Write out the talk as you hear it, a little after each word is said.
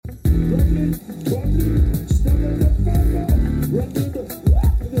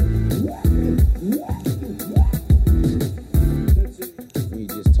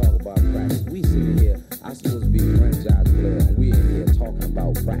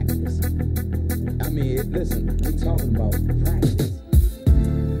practice. I mean, listen, we're talking about practice.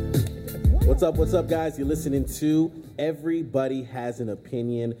 What's up, guys? You're listening to Everybody Has an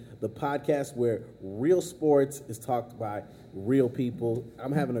Opinion, the podcast where real sports is talked by real people.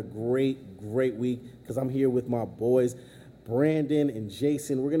 I'm having a great week because I'm here with my boys, Brandon and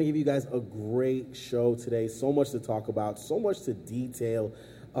Jason. We're going to give you guys a great show today. So much to talk about, so much to detail.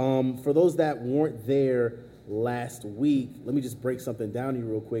 For those that weren't there last week, let me just break something down here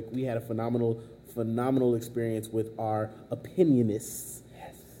real quick. We had a phenomenal experience with our opinionists.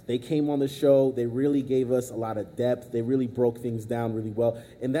 They came on the show. They really gave us a lot of depth. They really broke things down really well.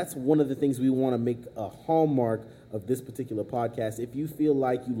 And that's one of the things we want to make a hallmark of this particular podcast. If you feel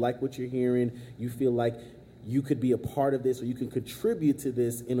like you like what you're hearing, you feel like you could be a part of this or you can contribute to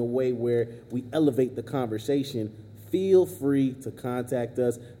this in a way where we elevate the conversation, feel free to contact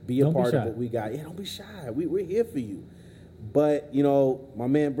us, be a part of what we got. Yeah, don't be shy. We're here for you. But, you know, my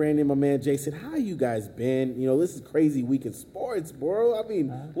man Brandon, my man Jason, how you guys been? You know, this is a crazy week in sports, bro. I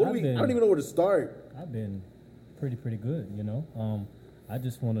mean, I don't even know where to start. I've been pretty good, you know. I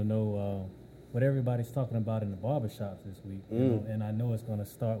just want to know what everybody's talking about in the barbershops this week. You know? And I know it's going to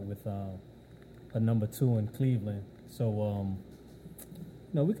start with a number 2 in Cleveland. So,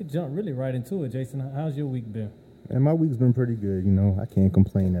 you know, we could jump really right into it. Jason, how's your week been? And my week's been pretty good, you know. I can't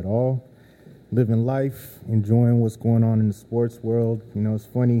complain at all. Living life, enjoying what's going on in the sports world. You know, it's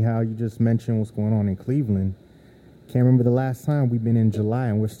funny how you just mentioned what's going on in Cleveland. Can't remember the last time we've been in July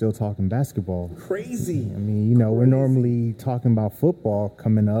and we're still talking basketball. Crazy. I mean, you know, we're normally talking about football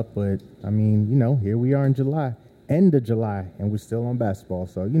coming up, but, I mean, you know, here we are in July, end of July, and we're still on basketball.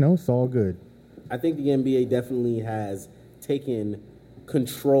 So, you know, it's all good. I think the NBA definitely has taken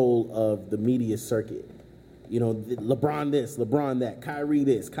control of the media circuit. You know, LeBron this, LeBron that, Kyrie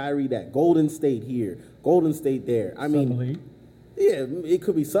this, Kyrie that, Golden State here, Golden State there. I mean, Summer League. Yeah, it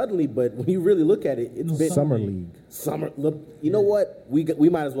could be suddenly, but when you really look at it, it's been Summer League. You know what? We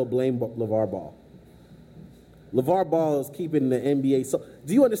might as well blame LeVar Ball. LeVar Ball is keeping the NBA. So,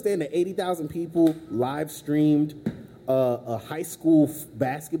 do you understand that 80,000 people live streamed a high school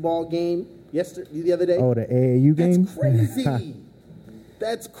basketball game the other day? Oh, the AAU game? That's crazy.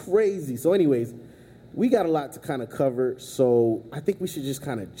 That's crazy. So, anyways, we got a lot to kind of cover, so I think we should just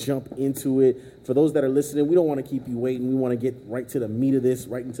kind of jump into it. For those that are listening, we don't want to keep you waiting. We want to get right to the meat of this,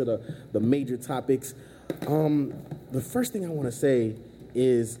 right into the major topics. The first thing I want to say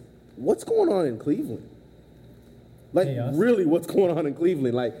is, what's going on in Cleveland? Like, really, what's going on in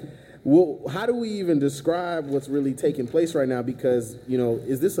Cleveland? Like, well, how do we even describe what's really taking place right now? Because, you know,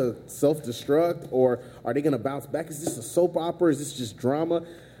 is this a self-destruct, or are they going to bounce back? Is this a soap opera? Is this just drama?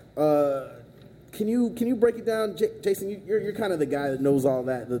 Can you break it down, Jason? You're kind of the guy that knows all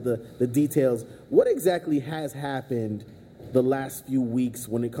that, the details. What exactly has happened the last few weeks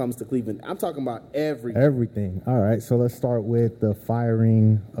when it comes to Cleveland? I'm talking about everything. Everything. All right, so let's start with the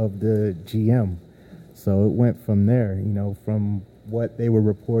firing of the GM. So it went from there. You know, from what they were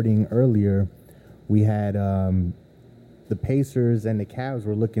reporting earlier, we had the Pacers and the Cavs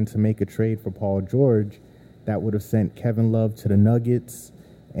were looking to make a trade for Paul George that would have sent Kevin Love to the Nuggets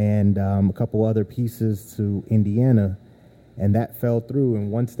and a couple other pieces to Indiana, and that fell through.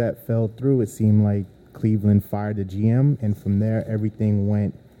 And once that fell through, it seemed like Cleveland fired the GM, and from there, everything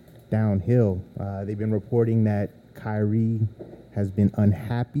went downhill. They've been reporting that Kyrie has been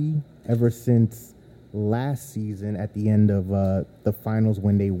unhappy ever since last season at the end of the finals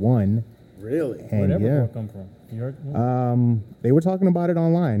when they won. Really? And where'd that report come from? You heard? They were talking about it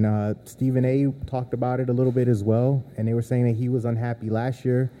online. Stephen A. talked about it a little bit as well, and they were saying that he was unhappy last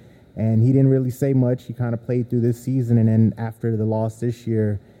year, and he didn't really say much. He kind of played through this season, and then after the loss this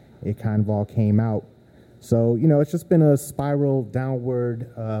year, it kind of all came out. So, you know, it's just been a spiral downward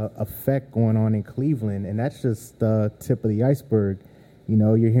effect going on in Cleveland, and that's just the tip of the iceberg. You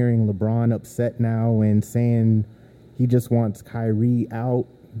know, you're hearing LeBron upset now and saying he just wants Kyrie out.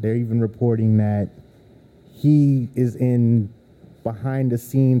 They're even reporting that he is in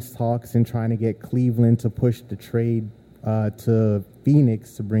behind-the-scenes talks and trying to get Cleveland to push the trade to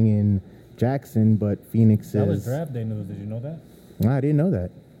Phoenix to bring in Jackson, but Phoenix That was draft day news. Did you know that? No, I didn't know that.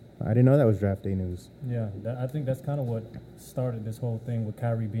 I didn't know that was draft day news. Yeah, I think that's kind of what started this whole thing with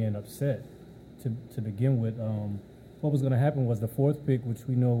Kyrie being upset. To begin with, what was going to happen was the 4th pick, which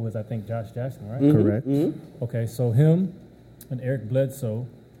we know was, I think, Josh Jackson, right? Mm-hmm. Correct. Mm-hmm. Okay, so him and Eric Bledsoe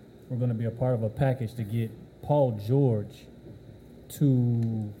were going to be a part of a package to get Paul George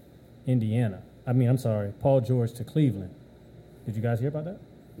to Indiana. Paul George to Cleveland. Did you guys hear about that?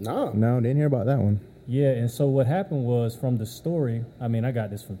 No, didn't hear about that one. Yeah, and so what happened was, from the story, I got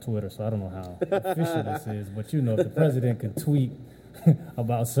this from Twitter, so I don't know how official this is, but, you know, if the president could tweet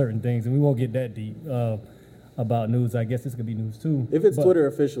about certain things, and we won't get that deep about news. I guess this could be news too. If it's Twitter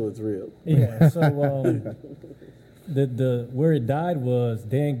official, it's real. Yeah. So the where it died was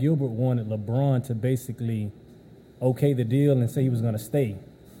Dan Gilbert wanted LeBron to basically okay the deal and say he was going to stay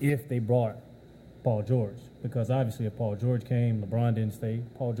if they brought Paul George, because obviously if Paul George came, LeBron didn't stay.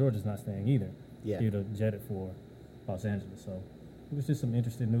 Paul George is not staying either. Yeah. He would have jetted for Los Angeles. So it was just some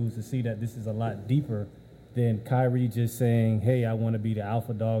interesting news to see that this is a lot deeper than Kyrie just saying, hey, I want to be the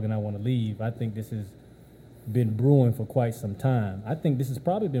alpha dog and I want to leave. I think this has been brewing for quite some time. I think this has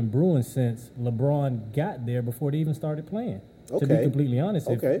probably been brewing since LeBron got there before they even started playing. To be completely honest,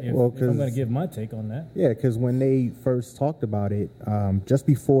 if I'm going to give my take on that. Yeah, because when they first talked about it, just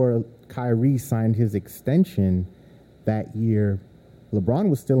before Kyrie signed his extension that year, LeBron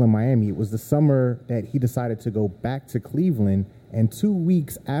was still in Miami. It was the summer that he decided to go back to Cleveland, and 2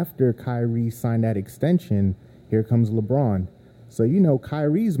 weeks after Kyrie signed that extension, here comes LeBron. So,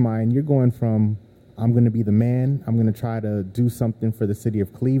 Kyrie's mind, you're going from, I'm going to be the man, I'm going to try to do something for the city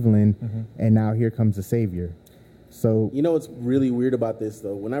of Cleveland, and now here comes the savior. So what's really weird about this,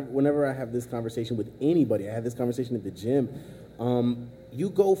 though? Whenever I have this conversation with anybody, I had this conversation at the gym, you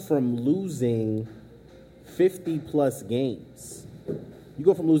go from losing 50-plus games. You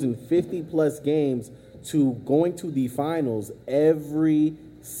go from losing 50-plus games to going to the finals every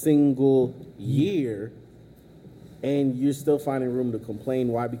single year, and you're still finding room to complain.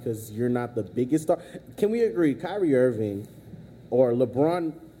 Why? Because you're not the biggest star. Can we agree Kyrie Irving or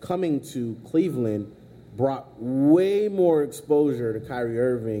LeBron coming to Cleveland brought way more exposure to Kyrie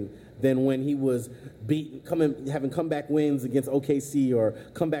Irving than when he was having comeback wins against OKC or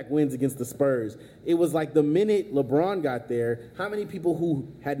comeback wins against the Spurs? It was like the minute LeBron got there, how many people who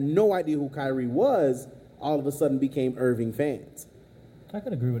had no idea who Kyrie was all of a sudden became Irving fans? I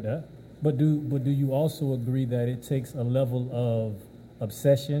could agree with that. But do you also agree that it takes a level of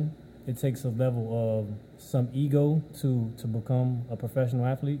obsession? It takes a level of some ego to become a professional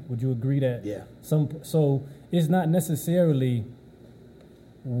athlete? Would you agree that? Yeah. So it's not necessarily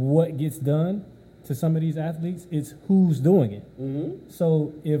what gets done to some of these athletes, it's who's doing it. Mm-hmm.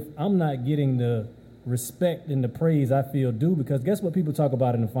 So if I'm not getting the respect and the praise I feel due, because guess what people talk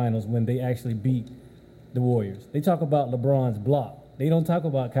about in the finals when they actually beat the Warriors? They talk about LeBron's block. They don't talk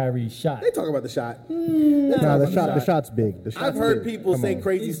about Kyrie's shot. They talk about the shot. The shot's big. I've heard people say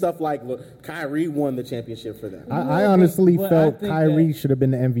crazy stuff like, look, Kyrie won the championship for them. I honestly felt Kyrie should have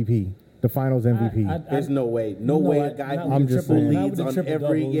been the MVP. The finals MVP. There's no way. No way a guy who leads on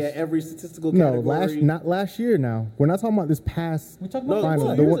every statistical category. Not last year now. We're not talking about this past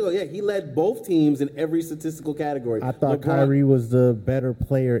finals. 2 years ago, yeah. He led both teams in every statistical category. I thought Kyrie was the better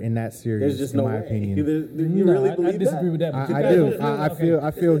player in that series. There's just no way. Opinion. You really believe I disagree with that. I do.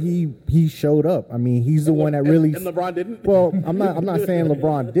 I feel he showed up. I mean, he's the one that really. And LeBron didn't? Well, I'm not saying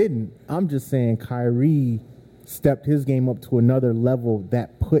LeBron didn't. I'm just saying Kyrie stepped his game up to another level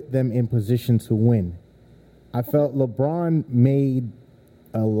that put them in position to win. I felt LeBron made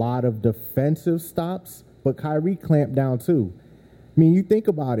a lot of defensive stops, but Kyrie clamped down too. I mean, you think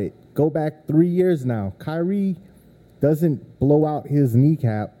about it. Go back 3 years now. Kyrie doesn't blow out his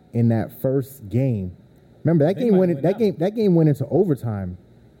kneecap in that first game. Remember that game went into overtime.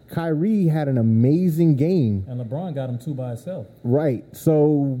 Kyrie had an amazing game. And LeBron got him 2 by himself. Right. So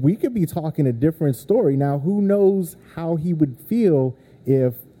we could be talking a different story. Now, who knows how he would feel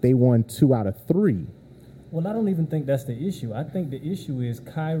if they won 2 out of 3? Well, I don't even think that's the issue. I think the issue is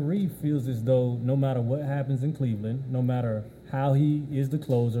Kyrie feels as though no matter what happens in Cleveland, no matter how he is the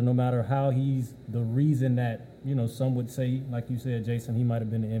closer, no matter how he's the reason that, some would say, like you said, Jason, he might have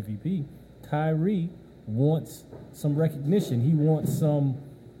been the MVP, Kyrie wants some recognition. He wants some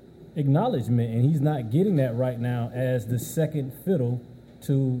acknowledgement, and he's not getting that right now as the second fiddle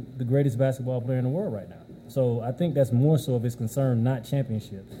to the greatest basketball player in the world right now. So I think that's more so of his concern, not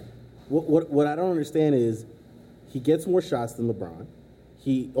championships. What I don't understand is he gets more shots than LeBron.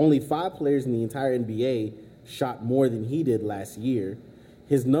 Only 5 players in the entire NBA shot more than he did last year.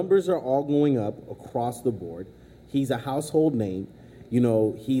 His numbers are all going up across the board. He's a household name.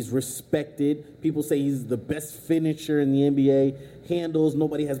 He's respected. People say he's the best finisher in the NBA. Handles,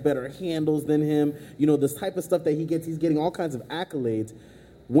 nobody has better handles than him. This type of stuff that he gets, he's getting all kinds of accolades.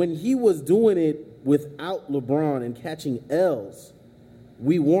 When he was doing it without LeBron and catching L's,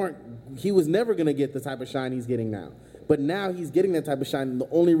 he was never going to get the type of shine he's getting now. But now he's getting that type of shine, and the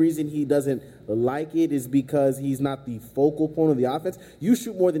only reason he doesn't like it is because he's not the focal point of the offense. You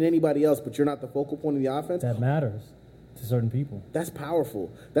shoot more than anybody else, but you're not the focal point of the offense. That matters to certain people. That's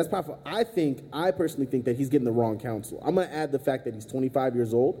powerful. That's powerful. I personally think that he's getting the wrong counsel. I'm going to add the fact that he's 25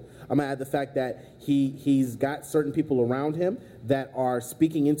 years old. I'm going to add the fact that he's got certain people around him that are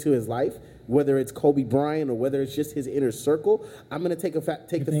speaking into his life, whether it's Kobe Bryant or whether it's just his inner circle. I'm going to take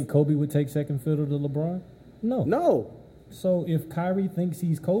You think Kobe would take second fiddle to LeBron? No. No. So if Kyrie thinks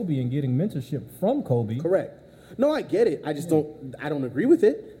he's Kobe and getting mentorship from Kobe, correct. No, I get it. I just don't agree with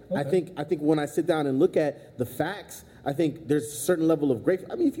it. Okay. I think when I sit down and look at the facts, I think there's a certain level of grace.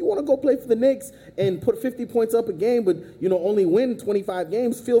 I mean, if you want to go play for the Knicks and put 50 points up a game, but only win 25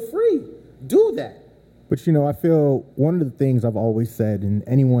 games, feel free. Do that. But I feel one of the things I've always said, and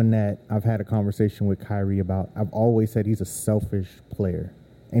anyone that I've had a conversation with Kyrie about, I've always said he's a selfish player,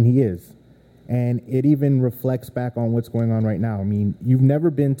 and he is. And it even reflects back on what's going on right now. I mean, you've never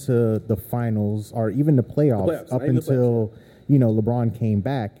been to the finals or even the playoffs up until, LeBron came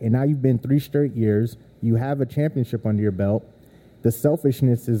back. And now you've been 3 straight years. You have a championship under your belt. The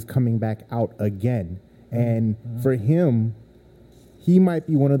selfishness is coming back out again. And for him, he might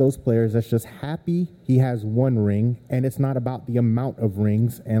be one of those players that's just happy he has 1 ring, and it's not about the amount of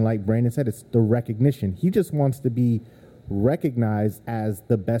rings. And like Brandon said, it's the recognition. He just wants to be recognized as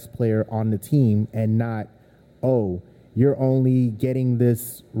the best player on the team and not, oh, you're only getting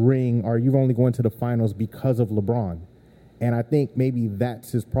this ring or you've only going to the finals because of LeBron. And I think maybe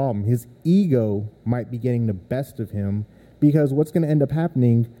that's his problem. His ego might be getting the best of him because what's going to end up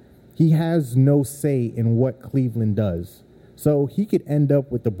happening, he has no say in what Cleveland does. So he could end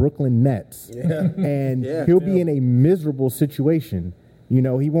up with the Brooklyn Nets and he'll be in a miserable situation.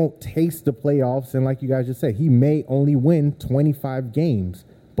 He won't taste the playoffs, and like you guys just said, he may only win 25 games,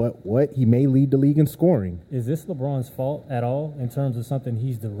 but he may lead the league in scoring. Is this LeBron's fault at all in terms of something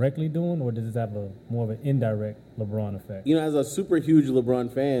he's directly doing, or does this have more of an indirect LeBron effect? As a super huge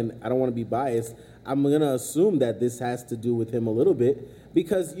LeBron fan, I don't want to be biased. I'm going to assume that this has to do with him a little bit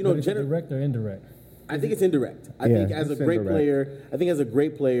because, But it's direct or indirect? I think it's indirect. I think as a great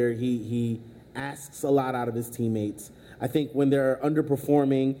player, he asks a lot out of his teammates. I think when they're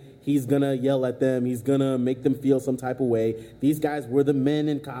underperforming, he's going to yell at them. He's going to make them feel some type of way. These guys were the men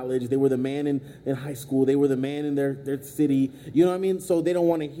in college. They were the man in high school. They were the man in their city. You know what I mean? So they don't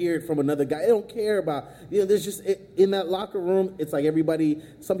want to hear it from another guy. They don't care about, there's just, in that locker room, it's like everybody,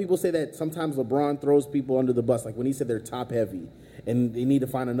 some people say that sometimes LeBron throws people under the bus, like when he said they're top heavy and they need to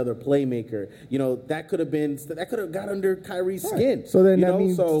find another playmaker. That could have got under Kyrie's skin. So then that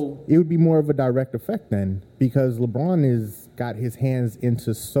means it would be more of a direct effect then, because LeBron has got his hands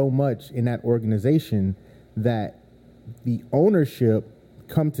into so much in that organization that the ownership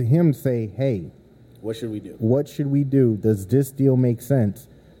come to him say, hey, what should we do? What should we do? Does this deal make sense?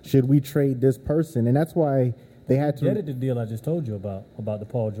 Should we trade this person? And that's why they had to get the deal I just told you about the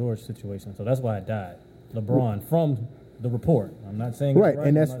Paul George situation. So that's why it died. LeBron from the report. I'm not saying right, it's right,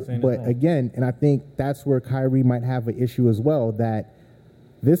 and that's but again, and I think that's where Kyrie might have an issue as well, that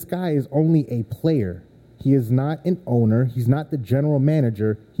this guy is only a player. He is not an owner. He's not the general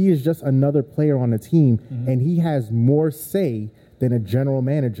manager. He is just another player on the team, and he has more say than a general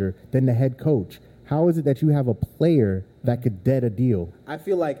manager, than the head coach. How is it that you have a player that could dead a deal? I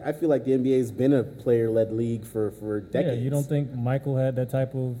feel like the NBA has been a player-led league for decades. Yeah, you don't think Michael had that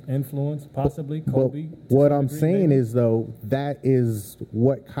type of influence, possibly? Kobe? What I'm saying is, though, that is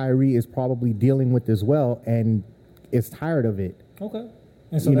what Kyrie is probably dealing with as well, and is tired of it. Okay.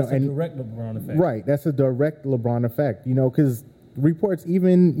 And so that's a direct LeBron effect. Right, that's a direct LeBron effect, because reports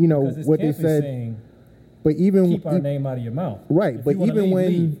even, what they said. But even keep our name out of your mouth. Right, but even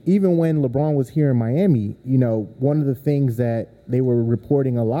when LeBron was here in Miami, one of the things that they were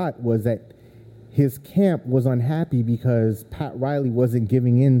reporting a lot was that his camp was unhappy because Pat Riley wasn't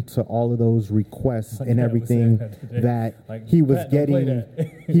giving in to all of those requests and everything that like, he was getting.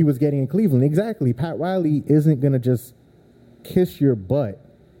 He was getting in Cleveland. Exactly. Pat Riley isn't going to just kiss your butt.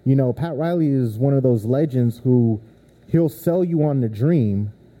 Pat Riley is one of those legends who he'll sell you on the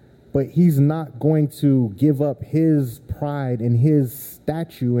dream, but he's not going to give up his pride and his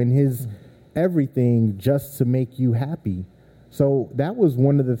statue and his everything just to make you happy. So that was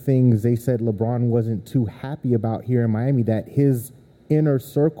one of the things they said LeBron wasn't too happy about here in Miami, that his inner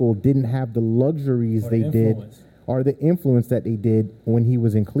circle didn't have the luxuries they did or the influence that they did when he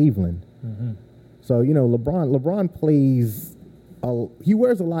was in Cleveland. So, LeBron plays, he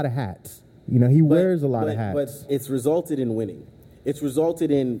wears a lot of hats. He wears a lot of hats. But it's resulted in winning. It's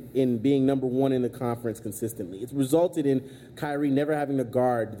resulted in being number one in the conference consistently. It's resulted in Kyrie never having to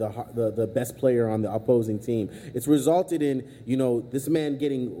guard the best player on the opposing team. It's resulted in, this man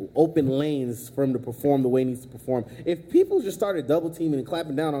getting open lanes for him to perform the way he needs to perform. If people just started double teaming and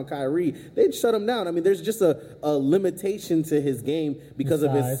clapping down on Kyrie, they'd shut him down. I mean, there's just a limitation to his game because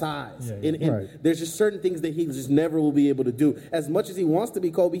of his size. Yeah. And there's just certain things that he just never will be able to do. As much as he wants to be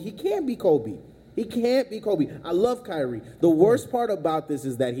Kobe, he can't be Kobe. He can't be Kobe. I love Kyrie. The worst part about this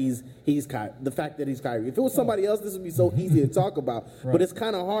is that he's Kyrie. The fact that he's Kyrie. If it was somebody else, this would be so easy to talk about. Right. But it's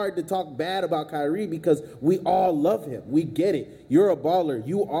kind of hard to talk bad about Kyrie because we all love him. We get it. You're a baller.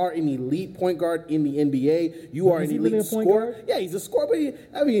 You are an elite point guard in the NBA. You are an elite scorer. Yeah, he's a scorer. But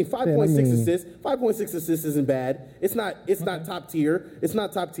 5.6 assists. 5.6 assists isn't bad. It's not top tier. It's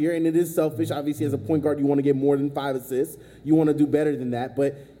not top tier, and it is selfish. Obviously, as a point guard, you want to get more than 5 assists. You want to do better than that.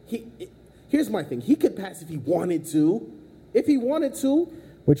 But here's my thing. He could pass if he wanted to. If he wanted to.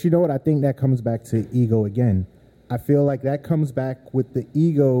 But you know what? I think that comes back to ego again. I feel like that comes back with the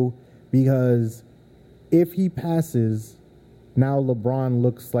ego because if he passes, now LeBron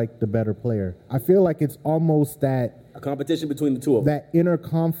looks like the better player. I feel like it's almost that... a competition between the two of them. That inner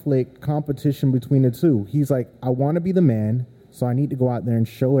competition between the two. He's like, I want to be the man, so I need to go out there and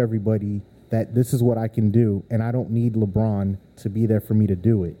show everybody that this is what I can do, and I don't need LeBron to be there for me to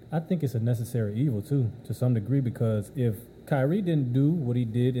do it. I think it's a necessary evil, too, to some degree, because if Kyrie didn't do what he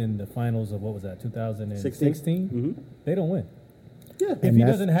did in the finals of, 2016, they don't win. Yeah. If he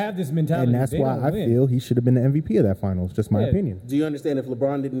doesn't have this mentality, and that's why I feel he should have been the MVP of that finals. Just my opinion. Do you understand if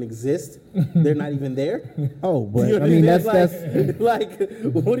LeBron didn't exist, they're not even there? Oh, but I mean that's like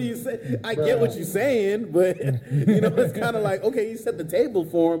what do you say? I get what you're saying, but it's kind of like, okay, you set the table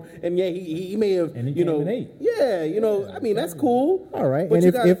for him, and he may have, and he came in 8. I mean that's cool. All right, but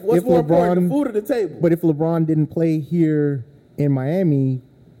and what's more important, the food at the table? But if LeBron didn't play here in Miami,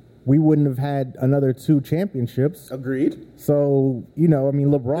 we wouldn't have had another 2 championships. Agreed. So,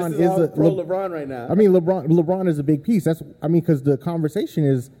 LeBron is all pro LeBron right now. I mean, LeBron is a big piece. Because the conversation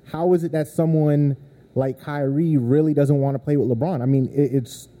is, how is it that someone like Kyrie really doesn't want to play with LeBron? I mean,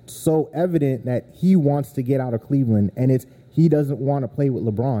 it's so evident that he wants to get out of Cleveland, and he doesn't want to play with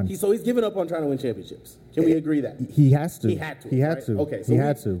LeBron. So he's giving up on trying to win championships. Can we agree that? He has to. He had to. Okay, so he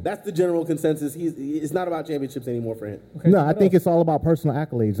had to. That's the general consensus. It's not about championships anymore for him. Okay, no, I think it's all about personal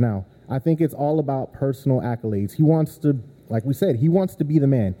accolades now. I think it's all about personal accolades. He wants to, like we said, he wants to be the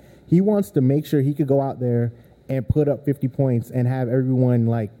man. He wants to make sure he could go out there and put up 50 points and have everyone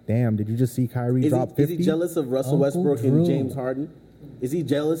like, damn, did you just see Kyrie drop 50? Is he jealous of Russell Westbrook and James Harden? Is he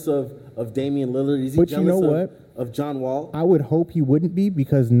jealous of Damian Lillard? Is he jealous of John Wall? I would hope he wouldn't be,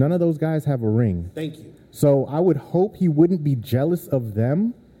 because none of those guys have a ring. Thank you. So I would hope he wouldn't be jealous of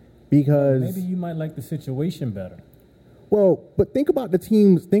them, because maybe you might like the situation better. Well, but think about the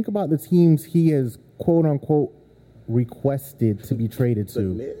teams. Think about the teams he has, quote unquote, requested to be traded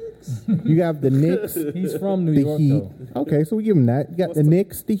to. You have the Knicks. He's from New York, Heat. though. Okay, so we give him that. You got the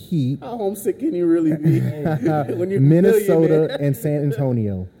Knicks, the Heat. How homesick can you really be when you're Minnesota and San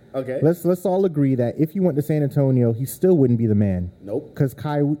Antonio. Okay. Let's all agree that if you went to San Antonio, he still wouldn't be the man. Nope. Because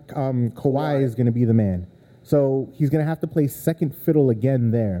Kawhi is going to be the man. So he's going to have to play second fiddle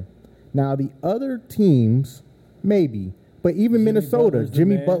again there. Now, the other teams, maybe. But even Minnesota,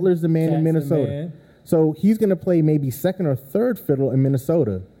 Jimmy Butler's the man in Minnesota. So he's going to play maybe second or third fiddle in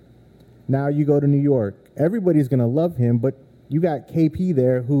Minnesota. Now you go to New York. Everybody's going to love him, but you got KP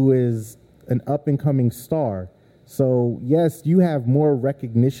there, who is an up-and-coming star. So, yes, you have more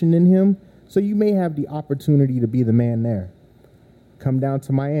recognition in him, so you may have the opportunity to be the man there. Come down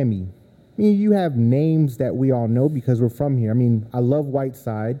to Miami. I mean, you have names that we all know because we're from here. I mean, I love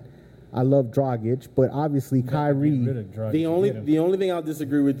Whiteside. I love Dragic, but obviously Kyrie. The only thing I'll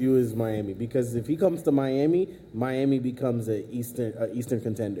disagree with you is Miami, because if he comes to Miami, Miami becomes an Eastern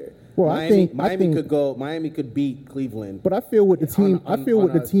contender. Well, Miami could beat Cleveland. But I feel with the team,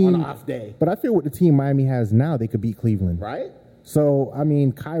 on an off day. But I feel with the team Miami has now, they could beat Cleveland. Right? So I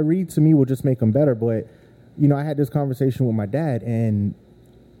mean, Kyrie to me will just make them better. But I had this conversation with my dad, and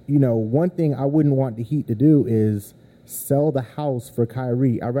one thing I wouldn't want the Heat to do is sell the house for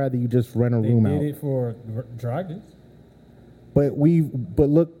Kyrie. I'd rather you just rent a room out. They did it for Dragic. But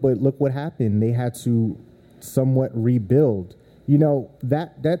look what happened. They had to somewhat rebuild.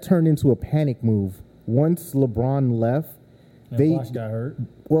 That turned into a panic move. Once LeBron left, Bosh got hurt.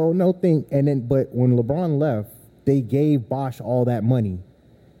 Well, but when LeBron left, they gave Bosh all that money.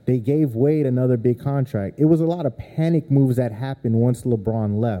 They gave Wade another big contract. It was a lot of panic moves that happened once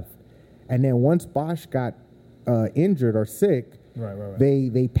LeBron left. And then once Bosh got injured or sick, right.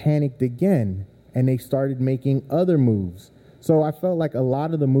 they panicked again, and they started making other moves. So I felt like a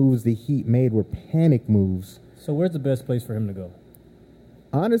lot of the moves the Heat made were panic moves. So where's the best place for him to go?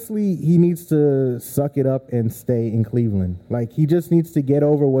 Honestly, he needs to suck it up and stay in Cleveland. Like, he just needs to get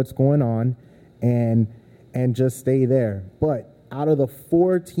over what's going on and just stay there. But out of the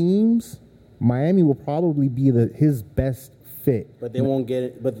 4 teams, Miami will probably be his best fit. But they won't get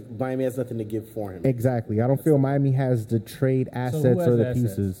it. But Miami has nothing to give for him. Exactly. I don't feel Miami has the trade assets or the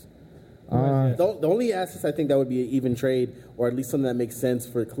pieces. The only assets I think that would be an even trade, or at least something that makes sense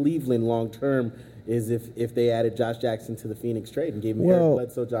for Cleveland long term, is if they added Josh Jackson to the Phoenix trade and gave him Eric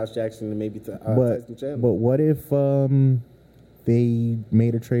Bledsoe, Josh Jackson, and maybe Tyson Chandler. But what if they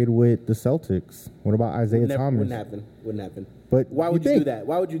made a trade with the Celtics? What about Isaiah Thomas? Wouldn't happen. But why would you do that?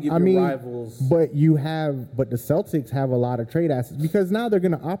 Why would you give your rivals? But the Celtics have a lot of trade assets because now they're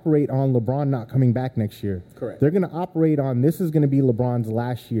going to operate on LeBron not coming back next year. Correct. They're going to operate on this is going to be LeBron's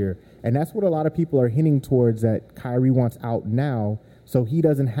last year, and that's what a lot of people are hinting towards, that Kyrie wants out now, so he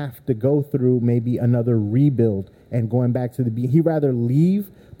doesn't have to go through maybe another rebuild and going back to the. He'd rather leave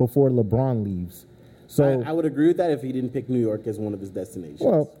before LeBron leaves. So I would agree with that if he didn't pick New York as one of his destinations.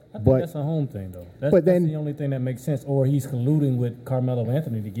 Well, I think that's a home thing, though. That's the only thing that makes sense. Or he's colluding with Carmelo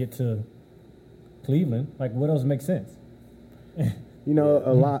Anthony to get to Cleveland. Like, what else makes sense? A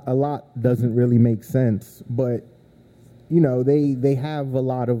lot doesn't really make sense. But, they have a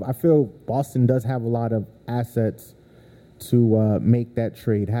lot of. I feel Boston does have a lot of assets to make that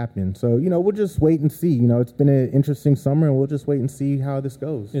trade happen. So, we'll just wait and see. It's been an interesting summer, and we'll just wait and see how this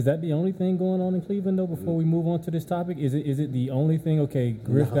goes. Is that the only thing going on in Cleveland, though, before we move on to this topic? Is it the only thing? Okay,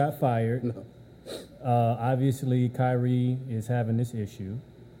 Griff got fired. No. Obviously, Kyrie is having this issue.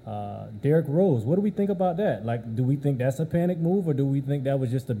 Derrick Rose, what do we think about that? Like, do we think that's a panic move, or do we think that was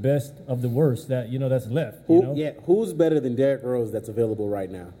just the best of the worst that, that's left? Yeah, who's better than Derrick Rose that's available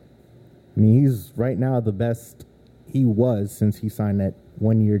right now? I mean, he's right now the best he was since he signed that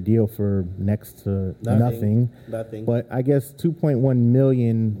 1-year deal for next to nothing. But I guess $2.1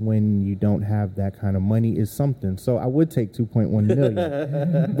 million when you don't have that kind of money is something. So I would take $2.1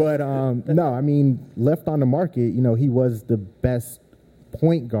 million. But no, I mean, left on the market, he was the best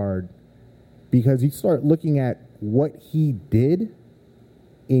point guard, because you start looking at what he did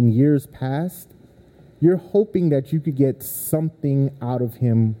in years past, you're hoping that you could get something out of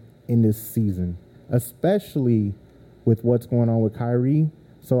him in this season, especially with what's going on with Kyrie.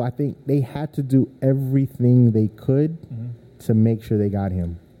 So I think they had to do everything they could to make sure they got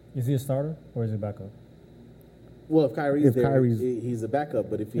him. Is he a starter or is he a backup? Well, if Kyrie's there, he's a backup.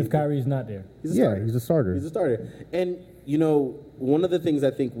 But if Kyrie's not there, he's a starter. He's a starter. He's a starter. And, one of the things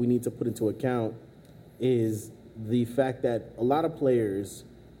I think we need to put into account is the fact that a lot of players,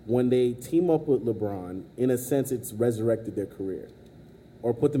 when they team up with LeBron, in a sense, it's resurrected their career.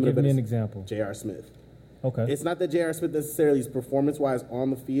 Or put them in a better... Give me an example. J.R. Smith. Okay. It's not that J.R. Smith necessarily, his performance-wise on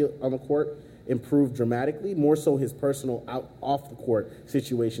the court, improved dramatically. More so his personal off the court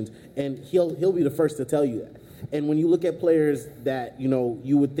situations, and he'll be the first to tell you that. And when you look at players that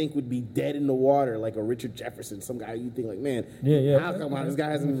you would think would be dead in the water, like a Richard Jefferson, some guy you think like, man, how come this guy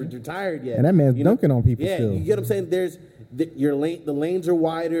hasn't retired yet? And that man's dunking on people. Yeah, you get what I'm saying. There's the lanes are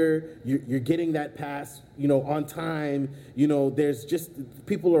wider. You're getting that pass, on time. There's just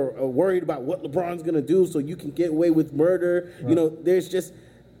people are worried about what LeBron's gonna do, so you can get away with murder. Right. There's just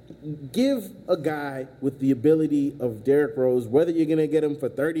give a guy with the ability of Derrick Rose, whether you're gonna get him for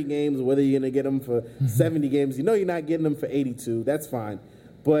 30 games, whether you're gonna get him for 70 games. You're not getting him for 82. That's fine,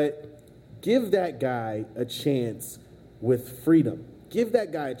 but give that guy a chance with freedom. Give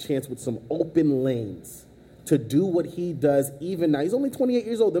that guy a chance with some open lanes to do what he does even now. He's only 28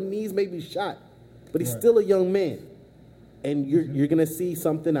 years old. Them knees may be shot, but he's still a young man. And you're going to see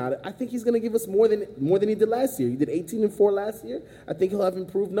something out of it. I think he's going to give us more than he did last year. He did 18-4 last year. I think he'll have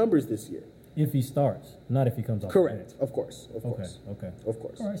improved numbers this year. If he starts, not if he comes off. Correct. Of course. Okay. Of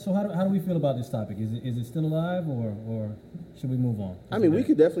course. All right, so how do we feel about this topic? Is it still alive, or should we move on? I mean, we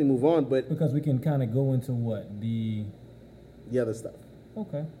could definitely move on, but... Because we can kind of go into what? The other stuff.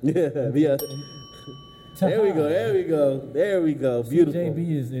 Okay. Yeah, the other... There we go. Beautiful.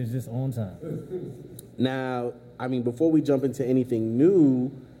 JB is just on time. Now, I mean, before we jump into anything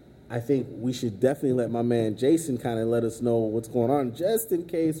new, I think we should definitely let my man Jason kind of let us know what's going on, just in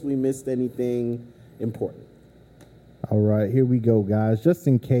case we missed anything important. All right, here we go, guys. Just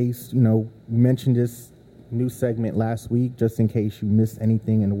in case, we mentioned this new segment last week, just in case you missed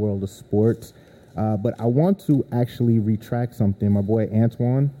anything in the world of sports. But I want to actually retract something. My boy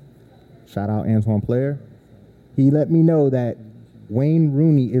Antoine, shout out Antoine Player, he let me know that Wayne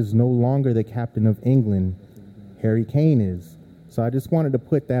Rooney is no longer the captain of England. Harry Kane is. So I just wanted to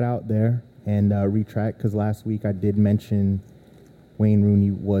put that out there and retract, because last week I did mention Wayne Rooney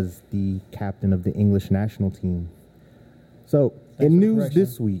was the captain of the English national team. So, Thanks in for the news correction.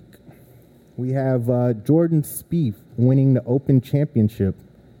 this week, we have Jordan Spieth winning the Open Championship.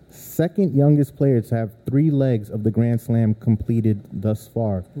 Second youngest player to have 3 legs of the Grand Slam completed thus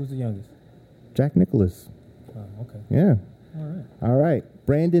far. Who's the youngest? Jack Nicklaus. Oh, okay. Yeah. All right. All right.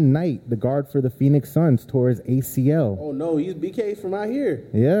 Brandon Knight, the guard for the Phoenix Suns, tore his ACL. Oh, no, he's BK's from out here.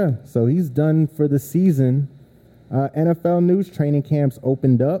 Yeah, so he's done for the season. NFL news, training camps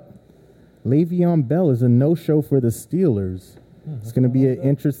opened up. Le'Veon Bell is a no-show for the Steelers. It's going to be an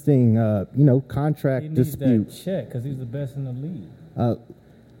interesting, contract He needs dispute. that check because he's the best in the league.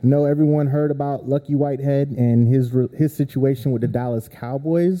 No, everyone heard about Lucky Whitehead and his situation with the Dallas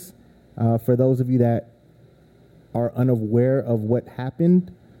Cowboys. For those of you that are unaware of what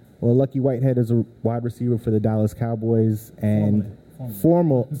happened, well, Lucky Whitehead is a wide receiver for the Dallas Cowboys and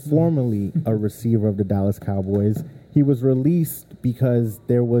formerly a receiver of the Dallas Cowboys. He was released because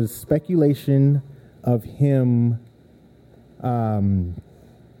there was speculation of him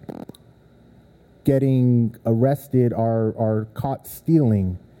getting arrested or caught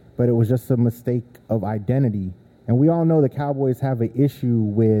stealing, but it was just a mistake of identity. And we all know the Cowboys have an issue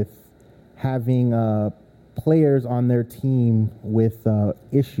with having players on their team with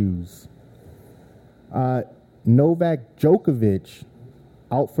issues. Novak Djokovic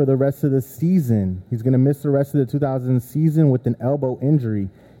out for the rest of the season. He's going to miss the rest of the 2000 season with an elbow injury.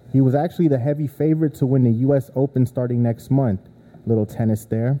 He was actually the heavy favorite to win the U.S. Open starting next month. Little tennis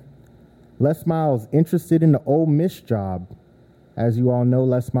there. Les Miles interested in the Ole Miss job. As you all know,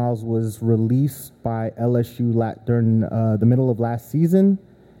 Les Miles was released by LSU during the middle of last season.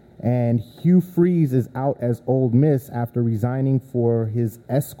 And Hugh Freeze is out as Ole Miss after resigning for his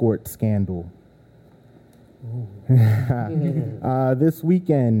escort scandal. This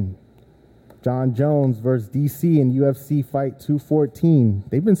weekend, John Jones versus DC in UFC Fight 214.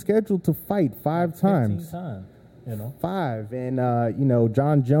 They've been scheduled to fight 5 times. 15 times, you know. 5. And,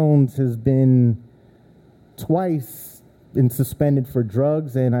 John Jones has been twice suspended for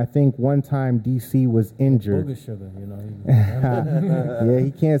drugs, and I think one time DC was injured. Booger sugar, you know. Yeah, he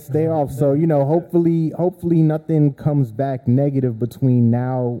can't stay off. So, hopefully nothing comes back negative between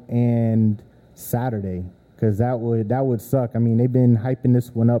now and Saturday, because that would suck. I mean, they've been hyping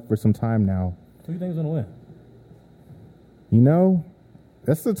this one up for some time now. Who do you think's gonna win?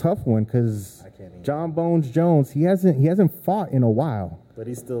 That's a tough one because John Bones Jones, he hasn't fought in a while. But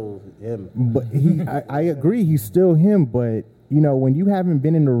he's still him. But I agree, he's still him. But when you haven't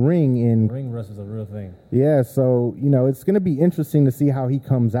been in the ring Ring rust is a real thing. Yeah, so it's going to be interesting to see how he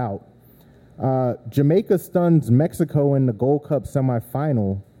comes out. Jamaica stuns Mexico in the Gold Cup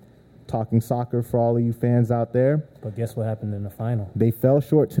semifinal. Talking soccer for all of you fans out there. But guess what happened in the final? They fell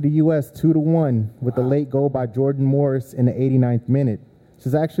short to the U.S. 2-1 with a late goal by Jordan Morris in the 89th minute. This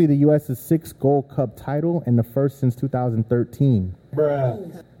is actually the U.S.'s 6th Gold Cup title and the first since 2013.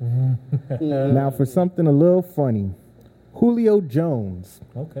 Bruh. Now for something a little funny. Julio Jones.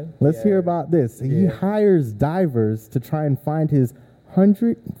 Okay. Let's hear about this. He hires divers to try and find his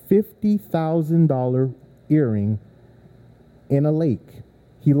 $150,000 earring in a lake.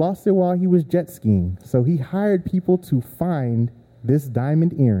 He lost it while he was jet skiing. So he hired people to find this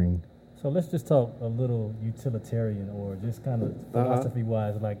diamond earring. So let's just talk a little utilitarian or just kind of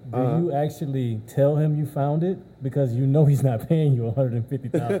philosophy-wise. Like, do you actually tell him you found it? Because you know he's not paying you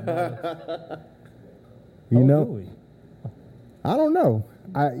 $150,000. Do we? I don't know.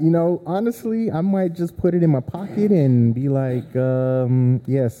 Honestly, I might just put it in my pocket and be like,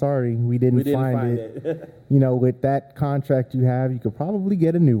 sorry, we didn't find it. With that contract you have, you could probably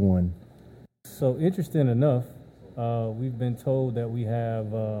get a new one. So interesting enough, we've been told that we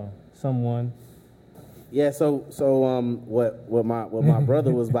have someone. Yeah, so what my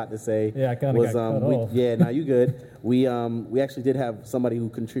brother was about to say Yeah, I kinda was got cut off. yeah, now you good. We actually did have somebody who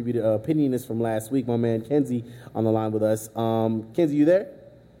contributed an opinionist from last week, my man Kenzie, on the line with us. Kenzie, you there?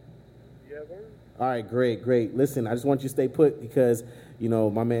 Yeah, man. All right, great. Listen, I just want you to stay put because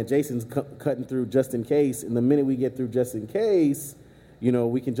my man Jason's cutting through just in case, and the minute we get through just in case,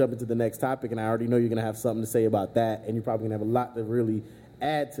 we can jump into the next topic, and I already know you're gonna have something to say about that, and you're probably gonna have a lot to really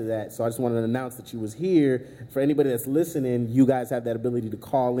add to that. So I just wanted to announce that you was here. For anybody that's listening, you guys have that ability to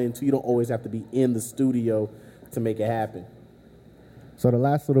call in too. You don't always have to be in the studio to make it happen. So the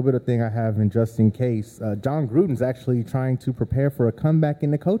last little bit of thing I have in just in case, John Gruden's actually trying to prepare for a comeback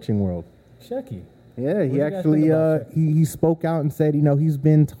in the coaching world. Shecky. Yeah, he actually he spoke out and said, he's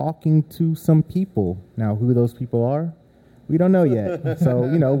been talking to some people. Now, who those people are, we don't know yet. So,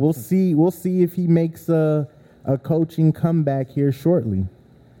 we'll see if he makes a coaching comeback here shortly.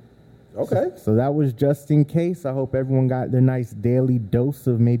 Okay. So that was just in case. I hope everyone got their nice daily dose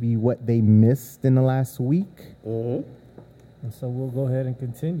of maybe what they missed in the last week. Mm-hmm. And so we'll go ahead and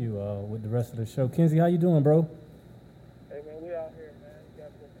continue with the rest of the show. Kenzie, how you doing, bro? Hey, man, we out here, man. You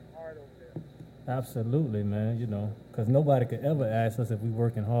guys working hard over there. Absolutely, man. You know, because nobody could ever ask us if we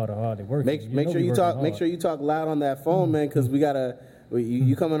working hard or hardly working. Make sure you talk. Make sure you talk loud on that phone, man, because we gotta.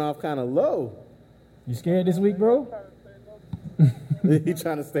 You coming off kind of low. You scared this week, bro? You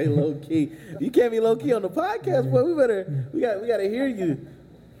trying to stay low key? You can't be low key on the podcast, boy. We gotta hear you.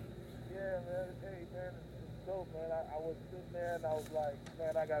 Yeah, man. Hey, man, it's dope, man. I was sitting there and I was like,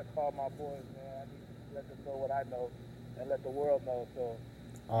 man, I gotta call my boys, man. I need to let them know what I know and let the world know. So,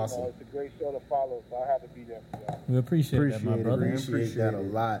 Awesome. you know, it's a great show to follow. So I have to be there for y'all. We appreciate that, my brother. Appreciate that a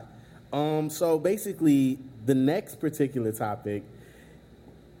lot. So basically, the next particular topic,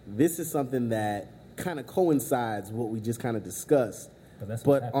 this is something that kind of coincides with what we just kind of discussed,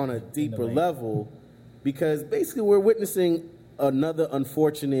 but on a deeper level, because basically we're witnessing another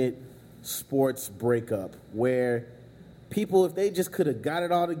unfortunate sports breakup where people, if they just could have got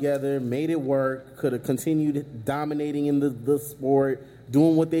it all together, made it work, could have continued dominating in the sport,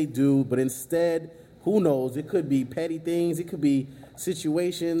 doing what they do, but instead, who knows, it could be petty things, it could be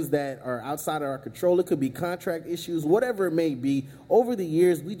situations that are outside of our control, it could be contract issues, whatever it may be. Over the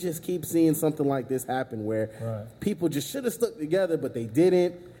years, we just keep seeing something like this happen where people just should have stuck together, but they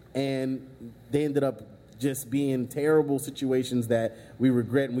didn't, and they ended up just being terrible situations that we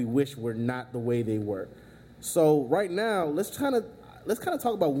regret and we wish were not the way they were. So right now, let's kind of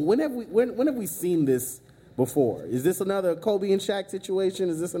talk about when have we seen this before? Is this another Kobe and Shaq situation?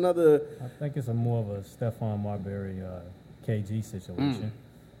 Is this another? I think it's more of a Stephon Marbury KG situation.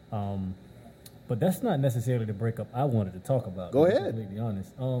 But that's not necessarily the breakup I wanted to talk about. Go to be ahead. completely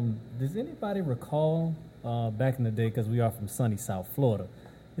honest. Does anybody recall back in the day, because we are from sunny South Florida,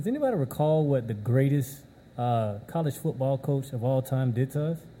 does anybody recall what the greatest college football coach of all time did to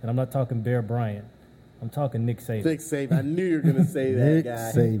us? And I'm not talking Bear Bryant. I'm talking Nick Saban. Nick Saban. I knew you were going to say that Nick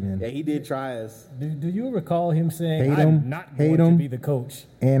guy. Saban. Yeah, he did try us. Do you recall him saying, Hate I'm him, not hate going him, to be the coach?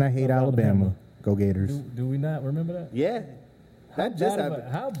 And I hate of Alabama. Go Gators. Do we not remember that? Yeah. That just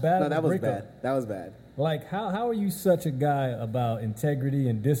happened. How bad No, of that a was breakup? bad. That was bad. Like, how are you such a guy about integrity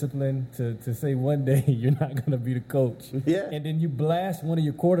and discipline to say one day you're not going to be the coach? Yeah. And then you blast one of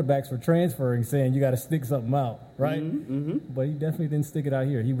your quarterbacks for transferring, saying you got to stick something out, right? Mm-hmm. But he definitely didn't stick it out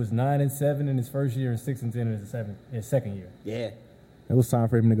here. He was 9-7 in his first year and 6-10 in his second year. Yeah. It was time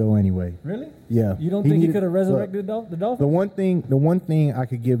for him to go anyway. Really? Yeah. You don't think he needed- could have resurrected the Dolphins? The one thing I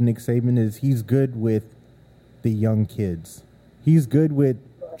could give Nick Saban is he's good with the young kids. He's good with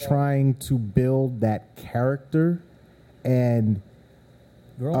trying to build that character, and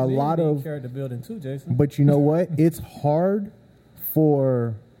Grown a men lot need of character building too, Jason. But you know what? It's hard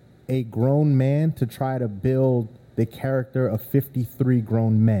for a grown man to try to build the character of 53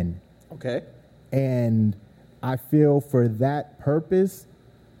 grown men. Okay. And I feel for that purpose,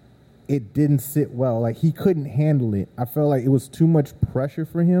 it didn't sit well. Like, he couldn't handle it. I felt like it was too much pressure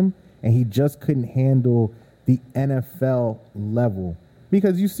for him, and he just couldn't handle the NFL level.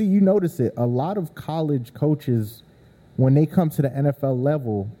 Because you notice it, a lot of college coaches, when they come to the NFL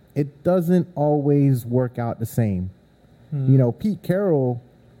level, it doesn't always work out the same. You know, Pete Carroll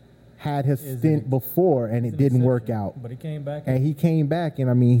had his stint before, and it didn't work out. But he came back. And he came back, and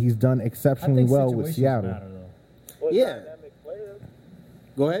I mean, he's done exceptionally well with situations Seattle. matter, though. Well, Yeah. dynamic players.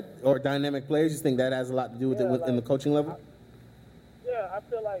 Go ahead. Or dynamic players. You think that has a lot to do with Yeah, it in the coaching level? I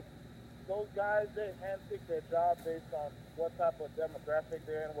feel like those guys, they handpick their job based on what type of demographic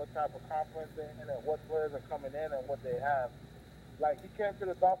they're in, what type of conference they're in, and what players are coming in and what they have. Like, he came to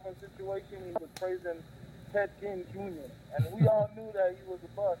the Dolphins situation, he was praising Ted King Jr., and we all knew that he was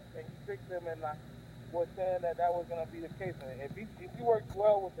a bust, and he picked him and was saying that was going to be the case. And if he works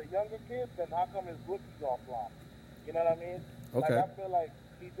well with the younger kids, then how come his rookies don't fly? You know what I mean? Okay. Like, I feel like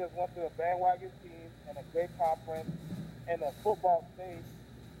he just went to a bandwagon team and a great conference and a football state.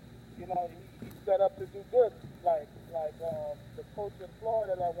 You know, he's set up to do good. Like the coach in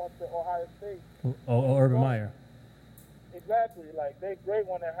Florida that went to Ohio State. Oh, Urban Meyer. Exactly. Like, they're great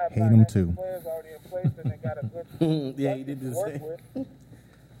when they have Hate 'em dynamic too. players already in place and they got a good Yeah, he did to the work same. with.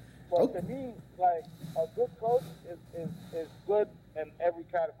 But to me, like, a good coach is good in every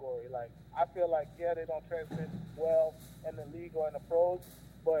category. Like, I feel like, yeah, they don't transmit well in the league or in the pros,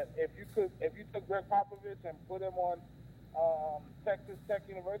 but if you took Greg Popovich and put him on Texas Tech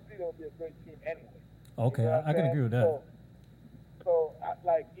University, that would be a great team anyway. Okay, You know what I I'm can saying? agree with that. So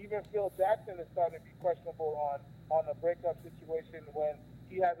like, even Phil Jackson is starting to be questionable on the breakup situation when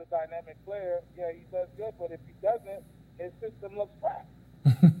he has a dynamic player. Yeah, he does good, but if he doesn't, his system looks crap.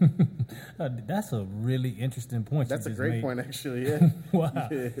 That's a really interesting point. That's you a just great made. point, actually. Yeah. Wow.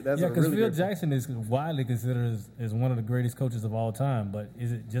 Yeah, that's Yeah, a because really Phil great Jackson is widely considered as one of the greatest coaches of all time. But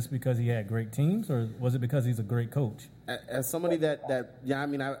is it just because he had great teams, or was it because he's a great coach? As somebody that yeah, I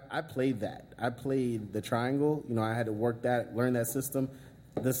mean, I played that. I played the triangle. You know, I had to work that, learn that system.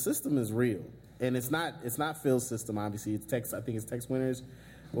 The system is real, and it's not Phil's system. Obviously, it's Tex. I think it's Tex Winners.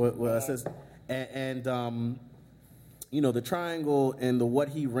 Well, it says, and you know, the triangle and the what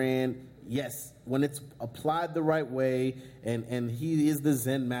he ran. Yes, when it's applied the right way, and he is the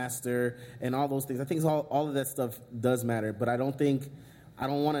Zen master and all those things. I think all of that stuff does matter, but I don't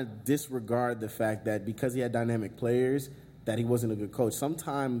want to disregard the fact that because he had dynamic players, that he wasn't a good coach.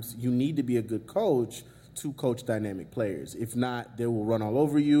 Sometimes you need to be a good coach to coach dynamic players. If not, they will run all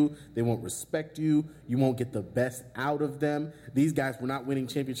over you. They won't respect you. You won't get the best out of them. These guys were not winning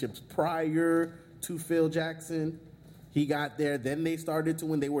championships prior to Phil Jackson. He got there, then they started to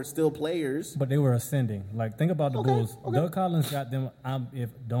when they were still players. But they were ascending. Like, think about the Bulls. Okay. Doug Collins got them,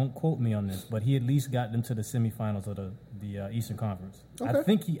 don't quote me on this, but he at least got them to the semifinals of the Eastern Conference. Okay. I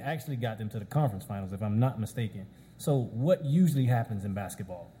think he actually got them to the conference finals, if I'm not mistaken. So what usually happens in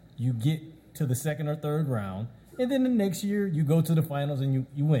basketball? You get to the second or third round, and then the next year you go to the finals and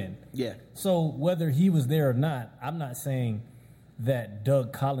you win. Yeah. So whether he was there or not, I'm not saying that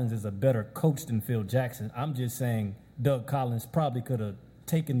Doug Collins is a better coach than Phil Jackson. I'm just saying Doug Collins probably could have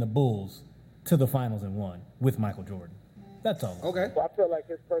taken the Bulls to the finals and won with Michael Jordan. That's all. Okay. So I feel like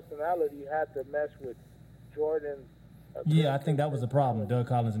his personality had to mesh with Jordan's. Yeah, I think that was the problem, Doug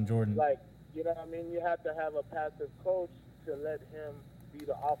Collins and Jordan. Like, you know what I mean? You have to have a passive coach to let him be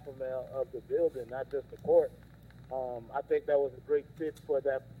the alpha male of the building, not just the court. I think that was a great fit for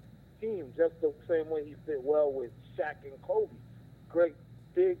that team, just the same way he fit well with Shaq and Kobe. Great,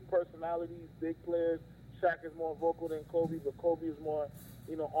 big personalities, big players. Shaq is more vocal than Kobe, but Kobe is more,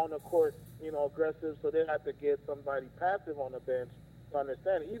 on the court, aggressive. So they have to get somebody passive on the bench to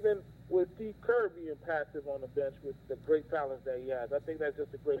understand. Even with Steve Kerr being passive on the bench with the great talents that he has, I think that's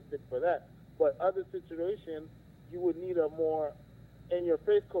just a great fit for that. But other situations, you would need a more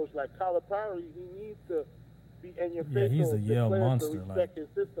in-your-face coach like Calipari. He needs to be in-your-face. Yeah, he's so a Yale players monster. to respect his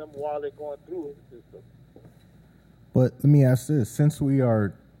system while they're going through his system. But let me ask this: since we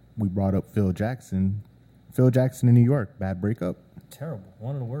brought up Phil Jackson in New York, bad breakup. Terrible.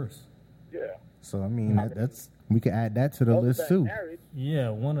 One of the worst. Yeah. So I mean, that's we could add that to the list too. Marriage. Yeah,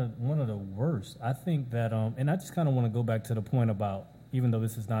 one of the worst. I think that, and I just kind of want to go back to the point about, even though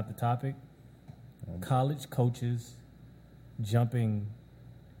this is not the topic, college coaches jumping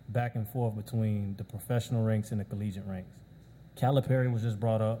back and forth between the professional ranks and the collegiate ranks. Calipari was just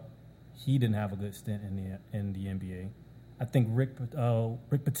brought up. He didn't have a good stint in the NBA. I think Rick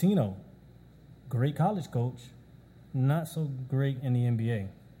Pitino, great college coach, not so great in the NBA.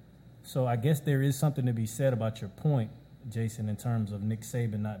 So I guess there is something to be said about your point, Jason, in terms of Nick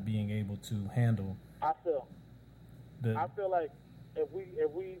Saban not being able to handle. I feel like if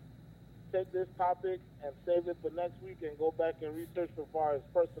we take this topic and save it for next week and go back and research as far as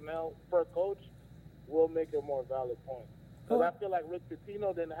personnel per coach, we'll make a more valid point. Because I feel like Rick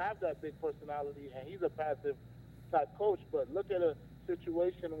Pitino didn't have that big personality, and he's a passive type coach. But look at a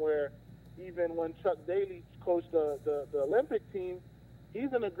situation where even when Chuck Daly coached the Olympic team,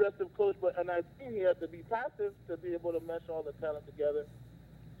 he's an aggressive coach, but on that team he has to be passive to be able to mesh all the talent together.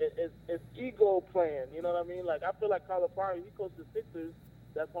 It's ego playing, you know what I mean? Like, I feel like Calipari, he coached the Sixers,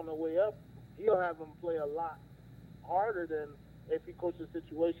 that's on the way up. He'll have them play a lot harder than if he coached a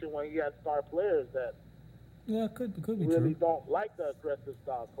situation when he had star players that could be really true. don't like the aggressive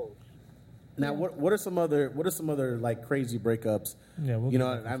style coach. Now, what are some other like crazy breakups? Yeah,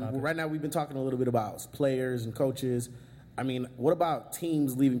 we'll right now we've been talking a little bit about players and coaches. I mean, what about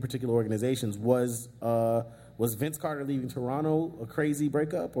teams leaving particular organizations? Was Vince Carter leaving Toronto a crazy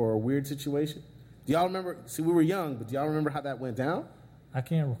breakup or a weird situation? Do y'all remember? See, we were young, but do y'all remember how that went down? I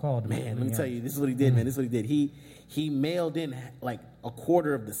can't recall. Man, let me tell you, this is what he did, man. This is what he did. He mailed in like a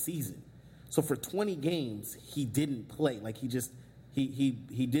quarter of the season. So for 20 games, he didn't play. Like he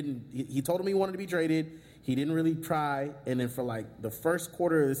didn't. He told him he wanted to be traded. He didn't really try. And then for like the first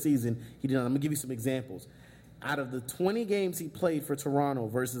quarter of the season, he didn't. I'm gonna give you some examples. Out of the 20 games he played for Toronto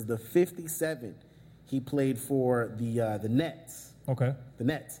versus the 57 he played for the Nets. Okay. The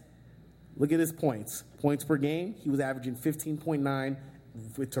Nets. Look at his points. Points per game. He was averaging 15.9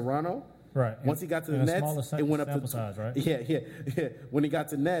 with Toronto. Right. Once he got to the Nets, it went up to size, right? Yeah. When he got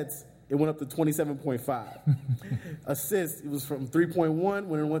to Nets, it went up to 27.5. Assists, it was from 3.1.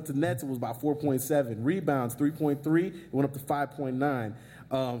 When it went to nets, it was about 4.7. Rebounds, 3.3. It went up to 5.9.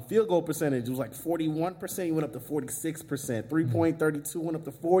 Field goal percentage, it was like 41%. It went up to 46%. 3.32 went up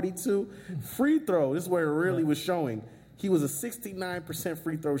to 42. Free throw, this is where it really was showing. He was a 69%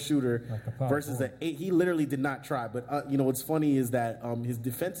 free throw shooter versus an 8. He literally did not try. But what's funny is that his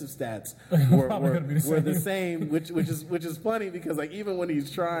defensive stats were the same, which is funny because like even when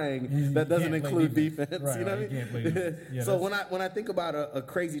he's trying, that doesn't include defense. Right, you know what I mean? Yeah, so when I think about a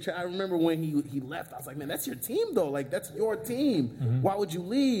crazy try, I remember when he left. I was like, man, that's your team though. Like that's your team. Mm-hmm. Why would you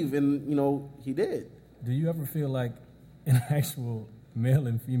leave? And he did. Do you ever feel like in actual male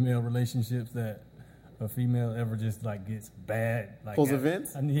and female relationships that a female ever just like gets bad, like pulls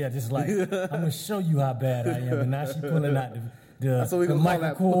events? Yeah, just like I'm gonna show you how bad I am, and now she pulling out the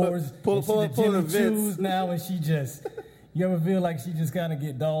Michael Kors, pull the Jimmy Choos now, and she just. You ever feel like she just kind of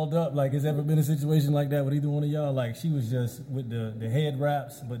get dolled up? Like, has ever been a situation like that with either one of y'all? Like, she was just with the head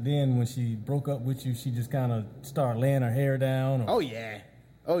wraps, but then when she broke up with you, she just kind of started laying her hair down.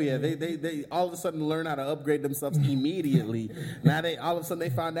 Oh yeah, they all of a sudden learn how to upgrade themselves immediately. Now all of a sudden they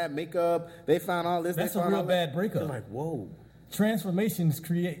found that makeup, they found all this. That's a real bad breakup. They're like, whoa. Transformations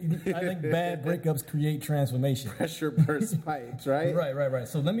create. I think bad breakups create transformation. Pressure burst spikes, right? Right.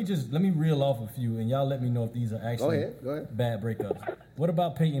 So let me reel off a few, and y'all let me know if these are actually Go ahead. bad breakups. What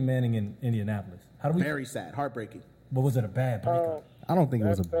about Peyton Manning in Indianapolis? Very sad, heartbreaking. But was it a bad breakup? I don't think it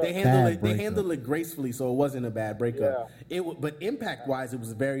was a They handled it gracefully, so it wasn't a bad breakup. Yeah. But impact-wise, it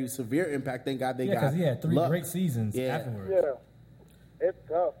was a very severe impact. Thank God they got. Because he had 3 luck. great seasons afterwards. Yeah, it's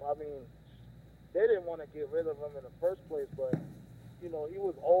tough. I mean, they didn't want to get rid of him in the first place, but he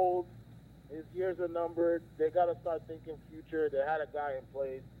was old. His years are numbered. They got to start thinking future. They had a guy in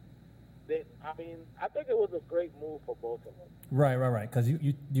place. I think it was a great move for both of them. Right. Because you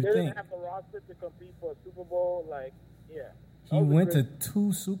they think didn't have the roster to compete for a Super Bowl. he went to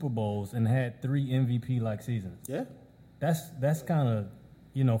 2 Super Bowls and had 3 MVP-like seasons. Yeah. That's kind of,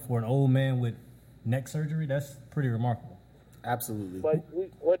 for an old man with neck surgery, that's pretty remarkable. Absolutely. But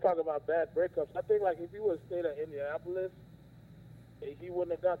we're talking about bad breakups. I think if he would have stayed at Indianapolis, he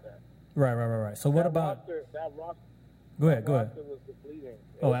wouldn't have got that. Right. So what about that roster? Go ahead. Roster was depleting.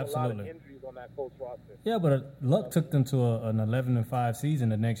 Oh, absolutely. A lot of absolutely. injuries on that Colts roster. Yeah, but Luck took them to an 11-5 season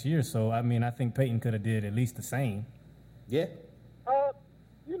the next year. So I think Peyton could have did at least the same. Yeah.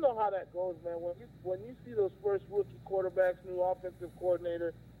 You know how that goes, man. When you see those first rookie quarterbacks, new offensive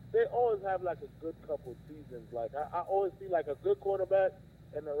coordinator, they always have like a good couple seasons. Like I always see like a good quarterback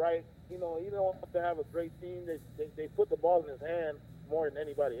and the right. You don't have to have a great team. They put the ball in his hand more than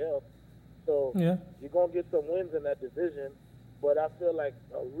anybody else. So you're gonna get some wins in that division. But I feel like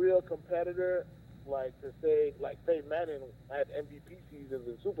a real competitor, like to say like Peyton Manning had MVP seasons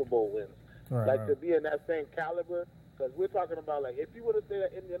and Super Bowl wins. To be in that same caliber. Because we're talking about, if he would have stayed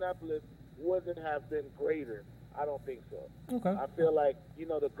at Indianapolis, wouldn't have been greater. I don't think so. Okay. I feel like,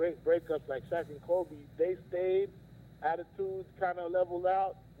 the great breakups like Shaq and Kobe, they stayed, attitudes kind of leveled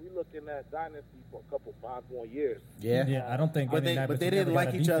out. We're looking at dynasty for a couple, 5 more years. Yeah, I don't think. But they didn't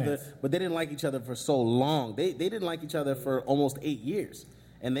like each other. But they didn't like each other for so long. They didn't like each other for almost 8 years.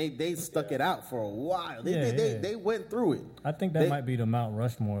 And they stuck it out for a while. They went through it. I think that might be the Mount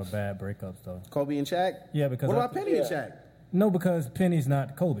Rushmore of bad breakups, though. Kobe and Shaq? Yeah, because... What about Penny and Shaq? No, because Penny's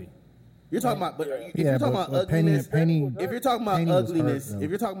not Kobe. You're talking about... If you're talking about ugliness... If you're talking about ugliness... hurt, if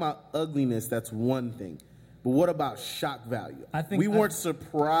you're talking about ugliness, that's one thing. But what about shock value? We weren't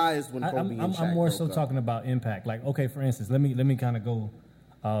surprised when Kobe and Shaq I'm more broke so up. talking about impact. Like, okay, for instance, let me kind of go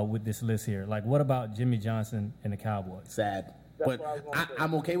with this list here. Like, what about Jimmy Johnson and the Cowboys? Sad. But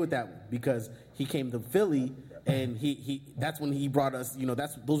I'm okay with that one because he came to Philly and he that's when he brought us,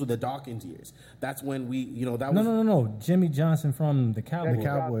 those were the Dawkins years. That's when we, that was... No. Jimmy Johnson from the Cowboys. The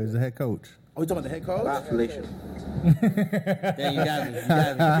Cowboys, the head coach. Oh, you talking about the head coach? Vacillation. Yeah, you got me.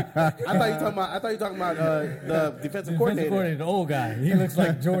 I thought you were talking about the defensive coordinator. The old guy. He looks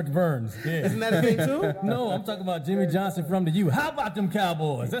like George Burns. Yeah. Isn't that a thing too? No, I'm talking about Jimmy Johnson from the U. How about them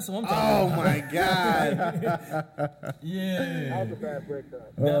Cowboys? That's what I'm talking about. Oh my God. Yeah. That was a bad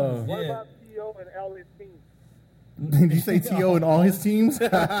breakup. What about T.O. and Elliott's team? Did you say T.O. and all his teams?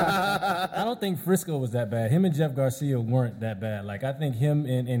 I don't think Frisco was that bad. Him and Jeff Garcia weren't that bad. Like, I think him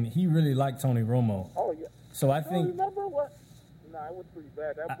and he really liked Tony Romo. Oh, yeah. So I think... remember what? Nah, it was pretty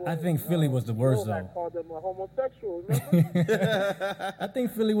bad. That boy, I think Philly was the worst, though. Called them a homosexual, remember? I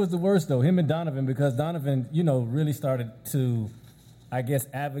think Philly was the worst, though. Him and Donovan, because Donovan, really started to I guess,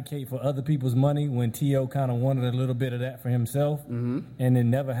 advocate for other people's money when T.O. kind of wanted a little bit of that for himself. And it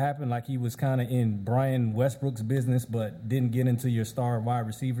never happened. Like he was kind of in Brian Westbrook's business, but didn't get into your star wide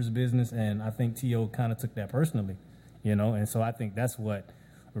receivers business. And I think T.O. kind of took that personally, you know. And so I think that's what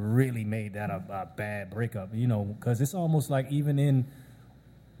really made that a bad breakup, you know, because it's almost like even in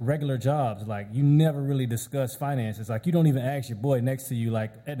regular jobs, like you never really discuss finances. Like you don't even ask your boy next to you,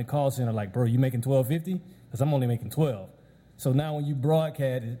 like at the call center, like, bro, you making $12.50? Because I'm only making 12. So now when you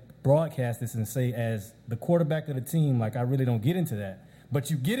broadcast this and say, as the quarterback of the team, like I really don't get into that, but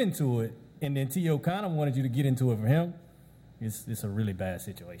you get into it, and then T.O. kind of wanted you to get into it for him. It's a really bad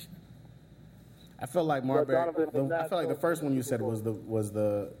situation. I felt like Marbury. I felt like the first one you said was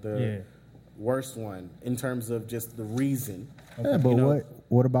the worst one in terms of just the reason. Yeah, but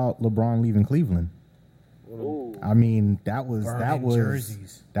what about LeBron leaving Cleveland? Ooh. I mean, that was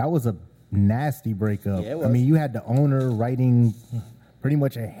jerseys. That was a nasty breakup. Yeah, it I mean, you had the owner writing pretty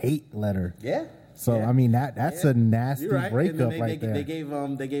much a hate letter. Yeah. So yeah. I mean that's a nasty breakup right there.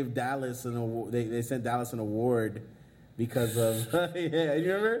 They gave Dallas an award. They sent Dallas an award because of yeah.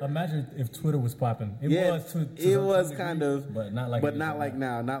 You remember? Imagine if Twitter was popping. It was kind of, but not like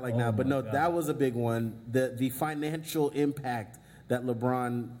now. Not like now. But no, God. That was a big one. The financial impact that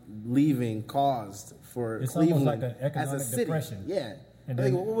LeBron leaving caused for it's Cleveland almost like an economic as a city. depression. Yeah. And I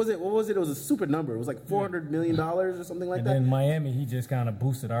think, then, what was it? It was a super number. It was like $400 million or something like and that. then Miami, he just kind of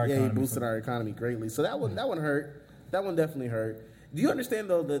boosted our economy. Yeah, he boosted our economy greatly. So that one hurt. That one definitely hurt. Do you understand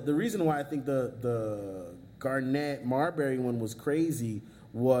though the reason why I think the Garnett Marbury one was crazy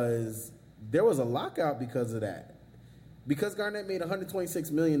was there was a lockout because of that. Because Garnett made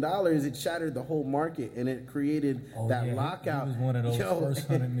 $126 million, it shattered the whole market and it created lockout. He was one of those first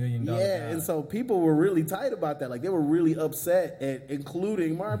 $100 million guys. And so people were really tight about that. Like they were really upset,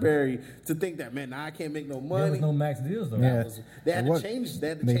 including Marbury, to think that, man, now I can't make no money. There was no max deals though. Yeah. They had to change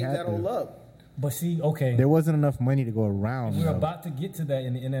that whole up. But see, okay. There wasn't enough money to go around. We're about to get to that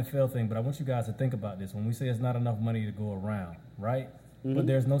in the NFL thing, but I want you guys to think about this. When we say it's not enough money to go around, right? Mm-hmm. But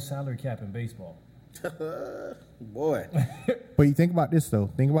there's no salary cap in baseball. Boy. But you think about this,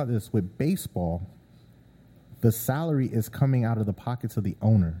 though. Think about this. With baseball, the salary is coming out of the pockets of the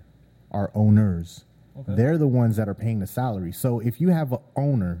owner, our owners. Okay. They're the ones that are paying the salary. So if you have an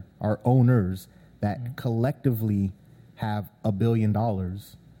owner, our owners, that collectively have $1 billion,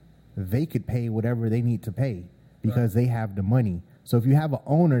 they could pay whatever they need to pay because they have the money. So if you have an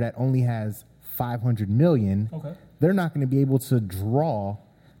owner that only has $500 million, they're not going to be able to draw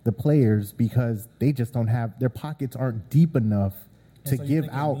the players because they just don't have, their pockets aren't deep enough to give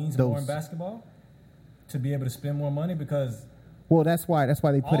out it means those. More in basketball to be able to spend more money because that's why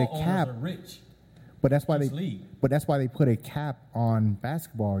they put a cap. Are rich. But that's why they put a cap on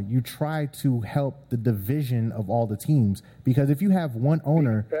basketball. You try to help the division of all the teams because if you have one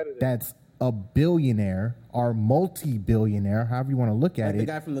owner that's a billionaire or multi-billionaire, however you want to look at it, the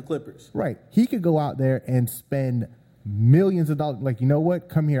guy from the Clippers, right? He could go out there and spend millions of dollars. Like, you know what?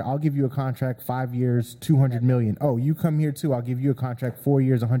 Come here. I'll give you a contract, 5 years, $200 million. Oh, you come here too. I'll give you a contract, 4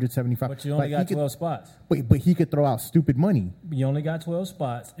 years, 175. But you only got 12 spots. But he could throw out stupid money. You only got 12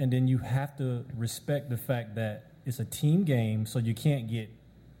 spots, and then you have to respect the fact that it's a team game, so you can't get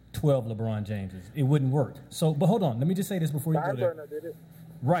 12 LeBron Jameses. It wouldn't work. So, but hold on. Let me just say this before you go there.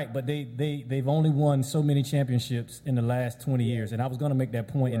 Right, but they've only won so many championships in the last 20 years, and I was going to make that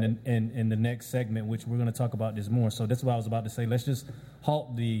point in the next segment, which we're going to talk about this more. So that's what I was about to say. Let's just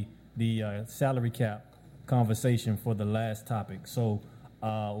halt the salary cap conversation for the last topic. So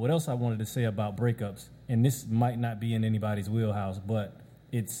what else I wanted to say about breakups, and this might not be in anybody's wheelhouse, but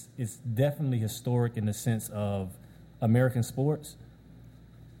it's definitely historic in the sense of American sports.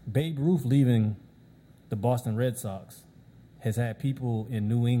 Babe Ruth leaving the Boston Red Sox has had people in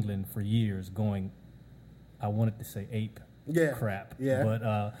New England for years going, I wanted to say ape crap. Yeah.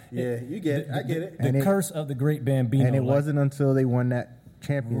 But you get it. I get it. The curse of the great Bambino. And it wasn't until they won that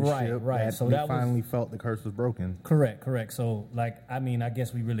championship that so they finally felt the curse was broken. Correct. So, I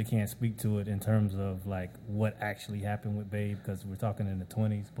guess we really can't speak to it in terms of, what actually happened with Babe because we're talking in the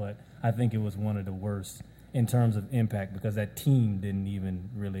 20s. But I think it was one of the worst in terms of impact because that team didn't even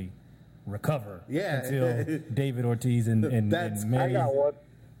really recover until David Ortiz and Manny. I got one.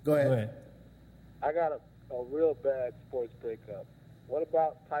 Go ahead. I got a real bad sports breakup. What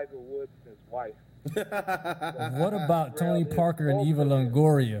about Tiger Woods and his wife? What about Tony Parker and Eva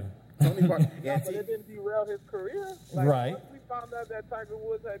Longoria? Tony Parker. But it didn't derail his career. Right. Once we found out that Tiger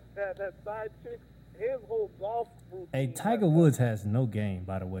Woods had that side chick, his whole golf routine. Hey, Tiger Woods has no game,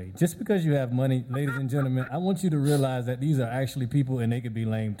 by the way. Just because you have money, ladies and gentlemen, I want you to realize that these are actually people and they could be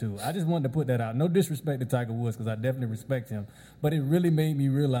lame too. I just wanted to put that out. No disrespect to Tiger Woods because I definitely respect him. But it really made me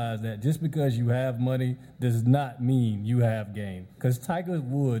realize that just because you have money does not mean you have game. Because Tiger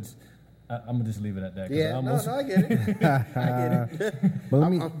Woods, I'm going to just leave it at that. Yeah, I get it. I get it. But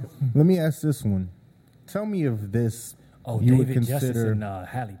let me ask this one. Tell me if this you would David Justice consider and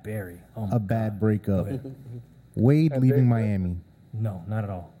Halle Berry. Oh my a bad God. breakup. Go ahead. Wade leaving Miami. No, not at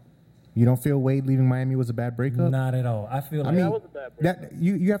all. You don't feel Wade leaving Miami was a bad breakup? Not at all. I feel like that was a bad breakup. That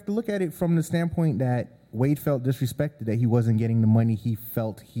you have to look at it from the standpoint that Wade felt disrespected, that he wasn't getting the money he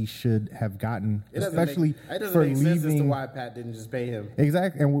felt he should have gotten, It doesn't especially it doesn't for make sense as to leaving. why Pat didn't just pay him.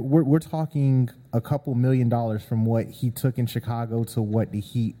 Exactly, and we're talking a couple $1 million from what he took in Chicago to what the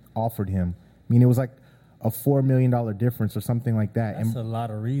Heat offered him. I mean, it was like a $4 million difference or something like that. that's a lot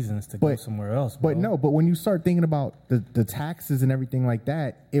of reasons to go somewhere else. Bro. But when you start thinking about the taxes and everything like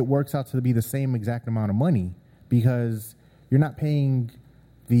that, it works out to be the same exact amount of money because you're not paying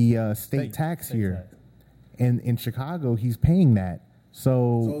the state tax here. tax. And in Chicago, he's paying that.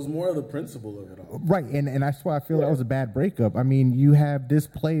 So it was more of the principle of it all. Right, and that's why I feel that was a bad breakup. I mean, you have this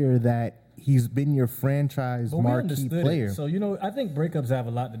player that he's been your franchise But we marquee understood player. it. So, I think breakups have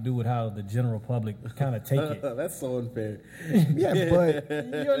a lot to do with how the general public kind of take it. That's so unfair. Yeah, but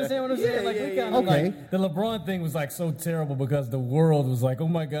You understand what I'm saying? Like, we kinda Okay. like, the LeBron thing was like so terrible because the world was like, oh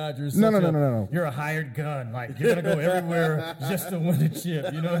my God, you're such No. You're a hired gun. Like, you're going to go everywhere just to win the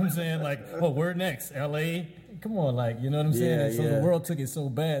chip. You know what I'm saying? Like, oh, where next? LA? Come on, like, you know what I'm saying? Yeah, And so yeah. the world took it so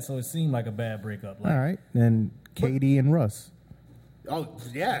bad, so it seemed like a bad breakup. Like, all right, then KD and Russ. Oh,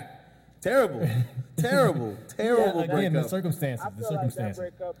 yeah. Terrible. Terrible yeah, again, the breakup. circumstances. I The feel like that circumstances.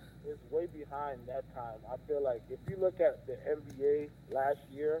 breakup is way behind that time. I feel like if you look at the NBA last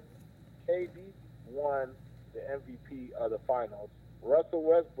year, KD won the MVP of the finals. Russell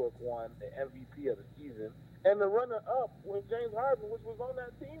Westbrook won the MVP of the season. And the runner-up was James Harden, which was on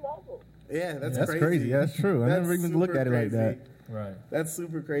that team also. Yeah, that's That's crazy. crazy. That's true. I That's never even looked super at it like that. crazy. Right. That's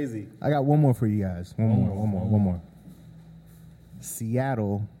super crazy. I got one more for you guys. One more.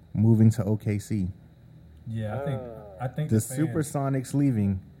 Seattle moving to OKC. Yeah, I think The fans- Supersonics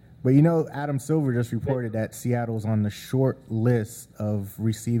leaving. But Adam Silver just reported that Seattle's on the short list of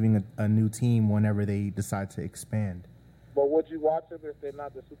receiving a new team whenever they decide to expand. But would you watch them if they're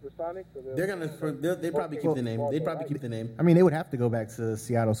not the Supersonics? They probably keep the name. They'd probably keep the name. I mean, they would have to go back to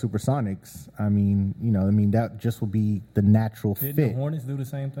Seattle Supersonics. I mean, that just would be the natural Didn't fit. the Hornets do the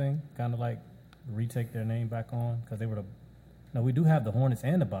same thing? Kind of like retake their name back on because they were the. No, we do have the Hornets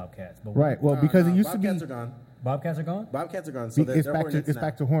and the Bobcats, but Right. Well, because it used Bobcats to are gone. Bobcats are gone. Bobcats are gone. So be, it's they're back to Hornets it's now.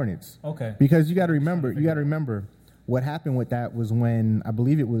 back to Hornets. Okay. Because you got to remember what happened with that was when I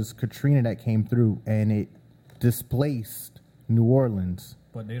believe it was Katrina that came through and it displaced New Orleans.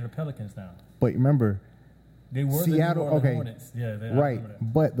 But they're the Pelicans now. But remember, They were Seattle, the New Orleans okay, Hornets. Yeah, I right. remember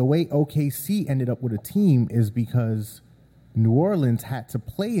that. But the way OKC ended up with a team is because New Orleans had to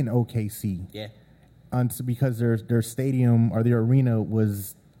play in OKC. Yeah. Because their stadium or their arena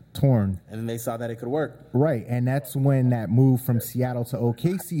was torn. And then they saw that it could work. Right, and that's when that move from Seattle to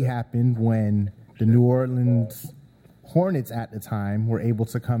OKC happened when the New Orleans Hornets at the time were able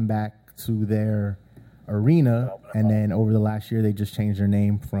to come back to their arena, and then over the last year they just changed their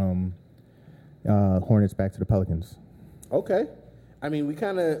name from Hornets back to the Pelicans. Okay. I mean, we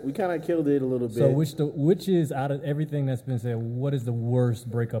kind of killed it a little bit. So which is out of everything that's been said, what is the worst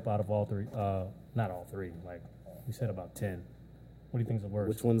breakup out of all three? Not all three. Like we said, about 10. What do you think is the worst?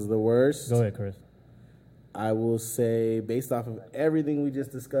 Which one's the worst? Go ahead, Chris. I will say, based off of everything we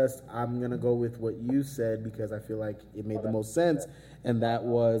just discussed, I'm gonna go with what you said because I feel like it made the most sense, and that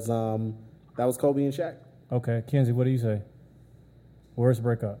was Kobe and Shaq. Okay, Kenzie, what do you say? Worst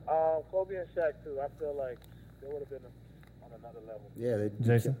breakup? Kobe and Shaq, too. I feel like they would have been on another level. Yeah,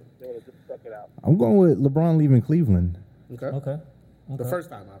 Jason? They would have just stuck it out. I'm going with LeBron leaving Cleveland. Okay. The first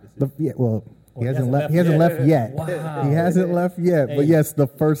time, obviously. He hasn't left yet. Wow. He hasn't left yet, but Hey, yes, the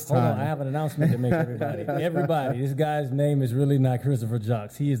first Hold time. on, I have an announcement to make, everybody. Everybody, this guy's name is really not Christopher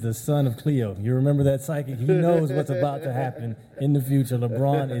Jocks. He is the son of Cleo. You remember that psychic? He knows what's about to happen in the future.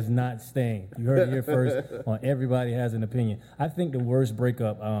 LeBron is not staying. You heard it here first on Everybody Has an Opinion. I think the worst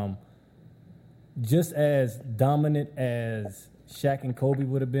breakup, just as dominant as Shaq and Kobe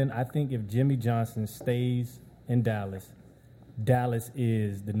would have been, I think if Jimmy Johnson stays in Dallas, Dallas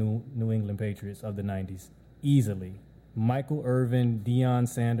is the New England Patriots of the 90s, easily. Michael Irvin, Deion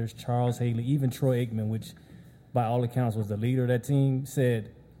Sanders, Charles Haley, even Troy Aikman, which by all accounts was the leader of that team,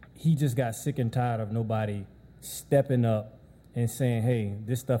 said he just got sick and tired of nobody stepping up and saying, hey,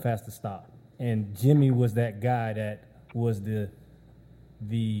 this stuff has to stop. and Jimmy was that guy that was the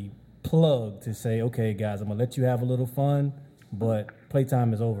plug to say, okay, guys, I'm gonna let you have a little fun, but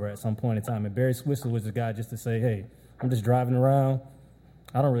playtime is over at some point in time. And Barry Switzer was the guy just to say, hey, I'm just driving around.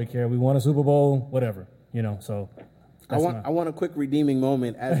 I don't really care. We won a Super Bowl, whatever, So I want a quick redeeming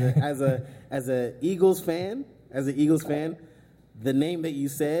moment as a Eagles fan. As an Eagles fan, the name that you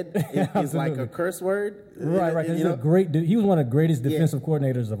said is like a curse word. Right. He's a great dude. He was one of the greatest defensive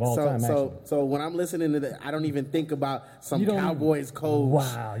coordinators of all time, actually. So when I'm listening to that, I don't even think about some Cowboys coach.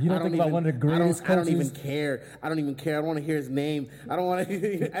 Wow. You don't think about one of the greatest coaches? I don't even care. I don't want to hear his name. I don't want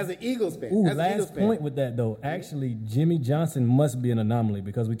to, as an Eagles fan. Ooh, last point with that, though. Actually, Jimmy Johnson must be an anomaly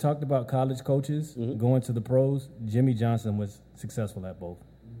because we talked about college coaches going to the pros. Jimmy Johnson was successful at both.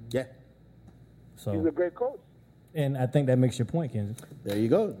 Yeah. So he's a great coach. And I think that makes your point, Kenzie. There you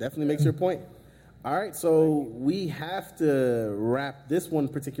go. Definitely makes your point. All right, so we have to wrap this one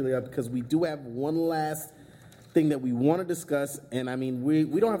particularly up because we do have one last thing that we want to discuss. And I mean, we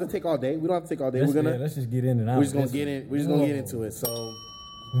don't have to take all day. Let's just get in and out. We're just gonna get in. We're just gonna get into it. So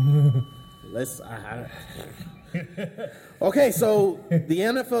let's. Okay, so the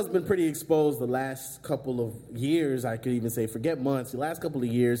NFL's been pretty exposed the last couple of years. I could even say, forget months. The last couple of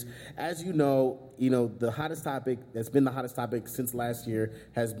years, as you know, the hottest topic that's been the hottest topic since last year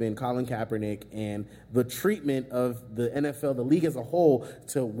has been Colin Kaepernick and the treatment of the NFL, the league as a whole,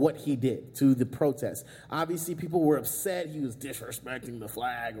 to what he did, to the protests. Obviously, people were upset. He was disrespecting the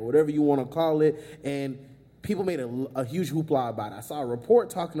flag or whatever you want to call it, and people made a huge hoopla about it. I saw a report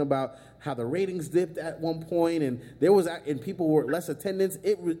talking about how the ratings dipped at one point, and people were less attendance.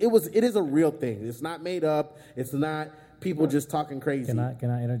 It is a real thing. It's not made up. It's not people just talking crazy. Can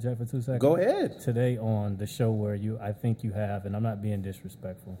I interject for 2 seconds? Go ahead. Today on the show where I think you have, and I'm not being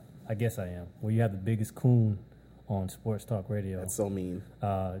disrespectful. I guess I am. Where you have the biggest coon on sports talk radio. That's so mean.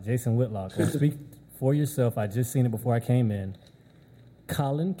 Jason Whitlock. Speak for yourself. I just seen it before I came in.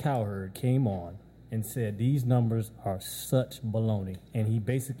 Colin Cowherd came on and said these numbers are such baloney. And he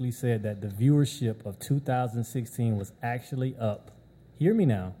basically said that the viewership of 2016 was actually up, hear me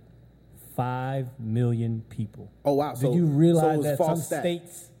now, 5 million people. Oh, wow. Did you realize that some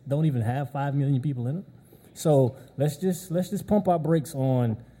states don't even have 5 million people in them? So let's just pump our brakes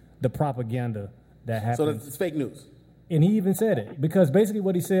on the propaganda that happens. So it's fake news. And he even said it, because basically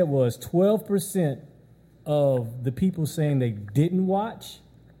what he said was 12% of the people saying they didn't watch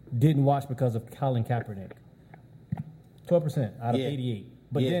because of Colin Kaepernick. 12% out of 88.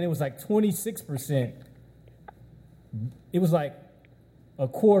 But then it was like 26%. It was like a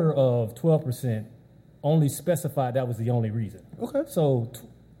quarter of 12% only specified that was the only reason. Okay. So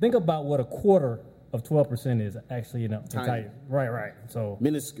think about what a quarter of 12% is actually entire. Right. So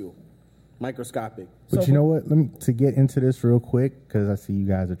minuscule, microscopic. But you know what? To get into this real quick, because I see you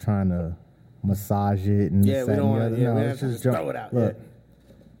guys are trying to massage it and we don't want to. Let's just throw it out. Look,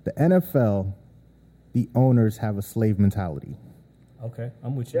 the NFL, the owners have a slave mentality. Okay,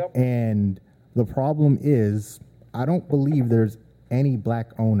 I'm with you. Yep. And the problem is, I don't believe there's any black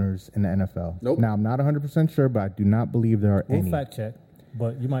owners in the NFL. Nope. Now, I'm not 100% sure, but I do not believe there are any. We'll fact check,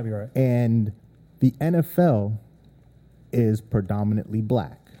 but you might be right. And the NFL is predominantly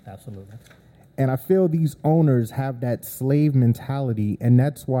black. Absolutely. And I feel these owners have that slave mentality, and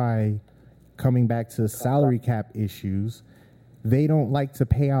that's why, coming back to salary cap issues, they don't like to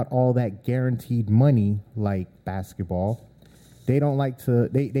pay out all that guaranteed money like basketball. They don't like to,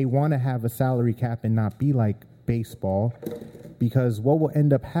 they want to have a salary cap and not be like baseball, because what will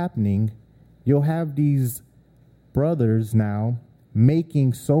end up happening, you'll have these brothers now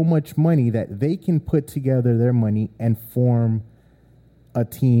making so much money that they can put together their money and form a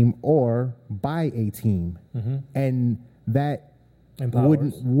team or buy a team. Mm-hmm. And that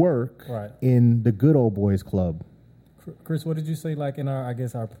wouldn't work in the good old boys club. Chris, what did you say, like in our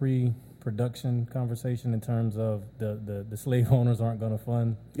pre-production conversation, in terms of the slave owners aren't going to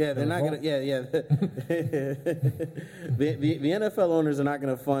fund? Yeah, they're not going to. Yeah. the NFL owners are not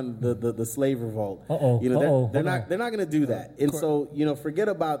going to fund the slave revolt. They're not going to do that. And so forget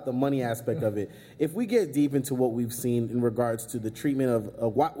about the money aspect of it. If we get deep into what we've seen in regards to the treatment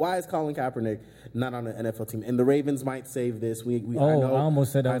of why is Colin Kaepernick not on the NFL team, and the Ravens might save this. I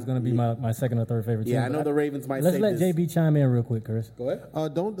almost said that was going to be my second or third favorite team. Yeah, I know the Ravens might save this. Let's let JB chime in real quick, Chris. Go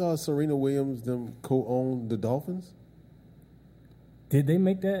ahead. Don't Serena Williams them co-own the Dolphins? Did they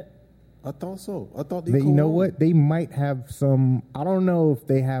make that? I thought so. I thought they. You know what? They might have some. I don't know if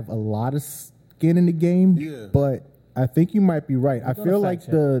they have a lot of skin in the game. Yeah. But I think you might be right. I feel like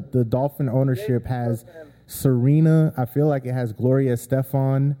the Dolphin ownership has Serena. I feel like it has Gloria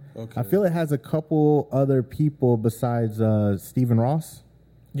Estefan. Okay. I feel it has a couple other people besides Stephen Ross.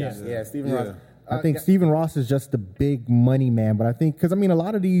 Yeah, Stephen Ross. I think Stephen Ross is just the big money man, but I think because I mean a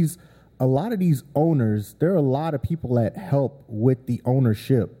lot of these owners, there are a lot of people that help with the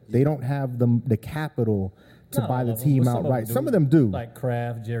ownership. They don't have the capital to buy the team outright. Some of them do, like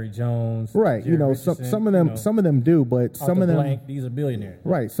Kraft, Jerry Jones, right? Jerry Some of them do, but some of them these are billionaires,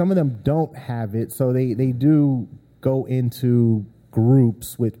 right? Some of them don't have it, so they do go into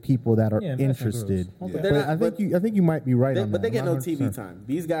groups with people that are interested. Okay. But I think you might be right on that. But they get no 100%. TV time.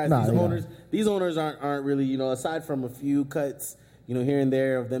 These guys, these owners aren't really, aside from a few cuts, here and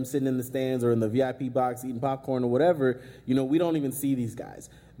there of them sitting in the stands or in the VIP box eating popcorn or whatever, we don't even see these guys.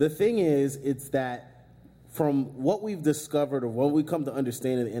 The thing is, it's that from what we've discovered or what we come to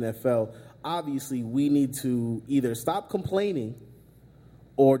understand in the NFL, obviously we need to either stop complaining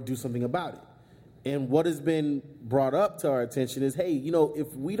or do something about it. And what has been brought up to our attention is, hey,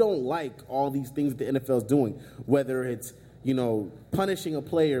 if we don't like all these things that the NFL is doing, whether it's, punishing a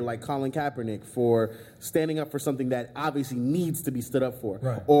player like Colin Kaepernick for standing up for something that obviously needs to be stood up for,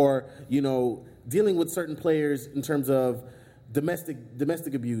 right. Or, dealing with certain players in terms of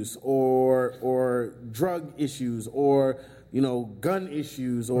domestic abuse or drug issues or gun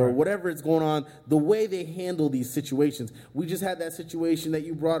issues or right. whatever is going on, the way they handle these situations. We just had that situation that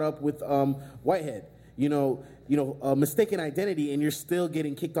you brought up with Whitehead. A mistaken identity, and you're still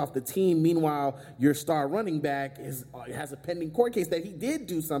getting kicked off the team. Meanwhile, your star running back has a pending court case that he did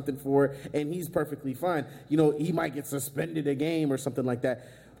do something for, and he's perfectly fine. He might get suspended a game or something like that.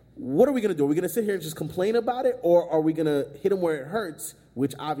 What are we going to do? Are we going to sit here and just complain about it, or are we going to hit him where it hurts,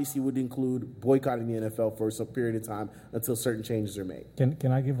 which obviously would include boycotting the NFL for some period of time until certain changes are made?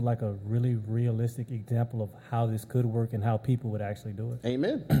 Can I give like a really realistic example of how this could work and how people would actually do it?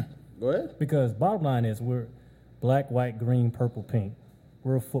 Amen. Go ahead. Because bottom line is we're black, white, green, purple, pink.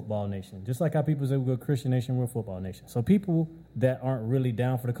 We're a football nation. Just like how people say we're a Christian nation, we're a football nation. So people that aren't really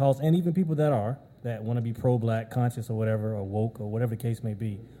down for the cause, and even people that are, that want to be pro-black, conscious or whatever, or woke or whatever the case may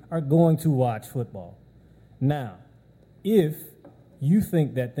be, are going to watch football. Now, if you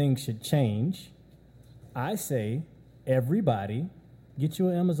think that things should change, I say everybody get you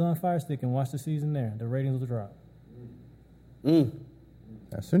an Amazon Fire Stick and watch the season there. The ratings will drop.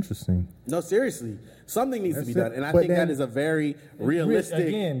 That's interesting. No, seriously. Something needs to be done. And I think that is a very realistic...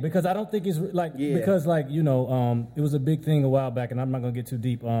 Again, because I don't think it's like... Yeah. Because, it was a big thing a while back, and I'm not going to get too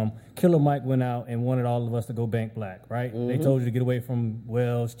deep. Killer Mike went out and wanted all of us to go bank black, right? Mm-hmm. They told you to get away from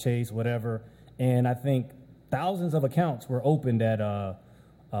Wells, Chase, whatever. And I think thousands of accounts were opened at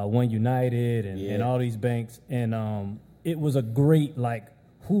One United and all these banks. And it was a great,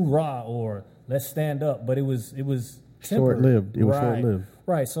 hoorah or let's stand up. But it was short-lived. It was short-lived.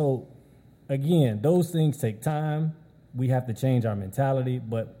 Right. So, again, those things take time. We have to change our mentality,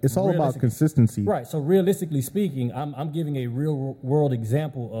 but it's all about consistency. Right. So, realistically speaking, I'm giving a real-world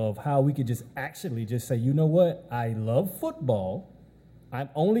example of how we could just actually just say, you know what? I love football. I'm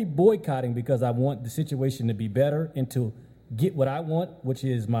only boycotting because I want the situation to be better and to get what I want, which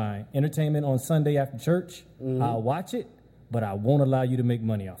is my entertainment on Sunday after church. Mm-hmm. I'll watch it, but I won't allow you to make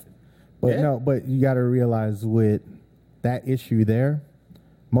money off it. But you got to realize with that issue there,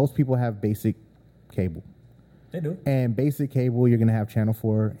 most people have basic cable. They do. And basic cable, you're going to have Channel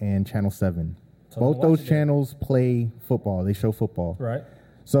 4 and Channel 7. So both those channels play football. They show football. Right.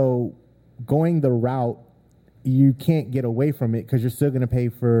 So going the route, you can't get away from it because you're still going to pay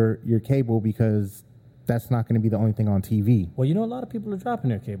for your cable because that's not going to be the only thing on TV. Well, a lot of people are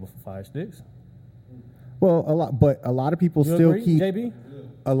dropping their cable for Fire Sticks. Well, a lot of people still agree, keep... JB?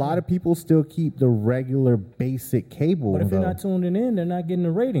 A lot of people still keep the regular basic cable. But if they're not tuning in, they're not getting the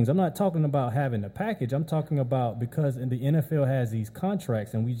ratings. I'm not talking about having the package. I'm talking about because the NFL has these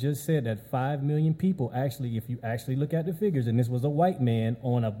contracts, and we just said that 5 million people actually, if you actually look at the figures, and this was a white man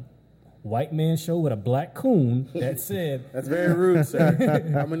on a white man show with a black coon that said that's very rude, sir.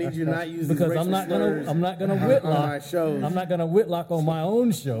 I'm gonna need you to not use because these I'm not gonna whitlock on my shows. I'm not gonna whitlock on my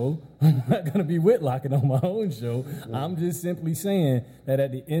own show. I'm not gonna be whitlocking on my own show. I'm just simply saying that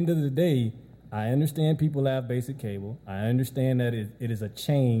at the end of the day, I understand people have basic cable. I understand that it is a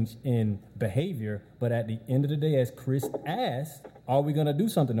change in behavior, but at the end of the day, as Chris asked, are we gonna do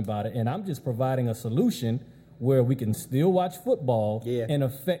something about it? And I'm just providing a solution where we can still watch football and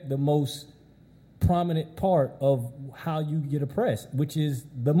affect the most prominent part of how you get oppressed, which is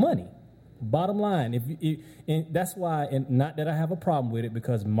the money. Bottom line, and that's why, and not that I have a problem with it,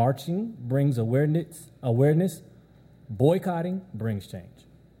 because marching brings awareness, boycotting brings change.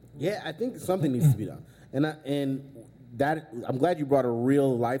 Yeah, I think something needs to be done, and I'm glad you brought a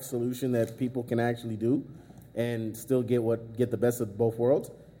real life solution that people can actually do, and still get the best of both worlds.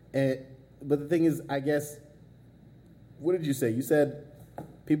 But the thing is, I guess. What did you say? You said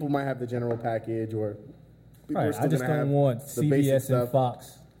People might have the general package, or people are Right. still I just gonna don't have want the basic CBS and stuff.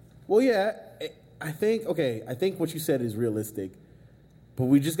 Fox. Well, yeah, I think what you said is realistic, but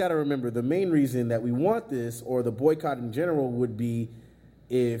we just got to remember the main reason that we want this, or the boycott in general, would be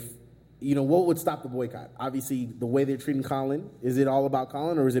if, what would stop the boycott? Obviously, the way they're treating Colin. Is it all about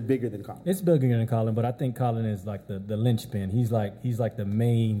Colin, or is it bigger than Colin? It's bigger than Colin, but I think Colin is like the linchpin. He's like the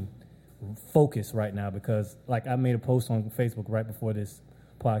main focus right now, because like I made a post on Facebook right before this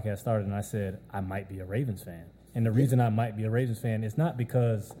podcast started, and I said I might be a Ravens fan. And the reason I might be a Ravens fan is not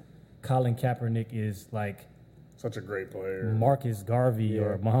because Colin Kaepernick is like Such a great player. Marcus Garvey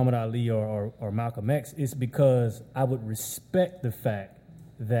or Muhammad Ali or Malcolm X. It's because I would respect the fact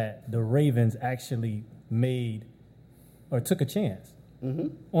that the Ravens actually made or took a chance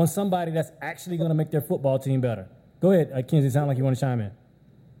on somebody that's actually going to make their football team better. Go ahead, Kenzie. Sound like you want to chime in.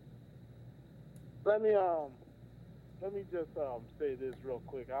 Let me just say this real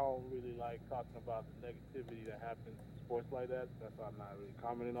quick. I don't really like talking about the negativity that happens in sports like that. That's why I'm not really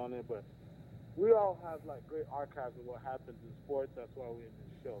commenting on it. But we all have like great archives of what happens in sports. That's why we're in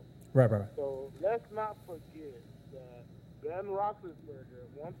this show. Right. So let's not forget that Ben Roethlisberger,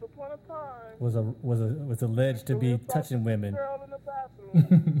 once upon a time, Was alleged to be touching women. girl in the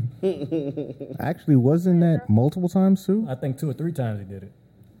bathroom. Actually, wasn't that multiple times too? I think 2 or 3 times he did it.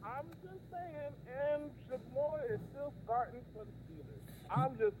 I'm just saying, and Shimon is still starting for the Steelers.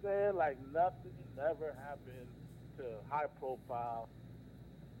 I'm just saying, like, nothing never happened to high-profile,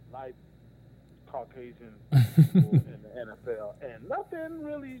 light Caucasian people in the NFL. And nothing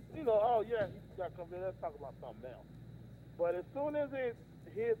really, oh, yeah, he got convicted. Let's talk about something else. But as soon as it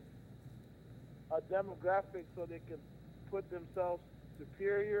hits a demographic so they can put themselves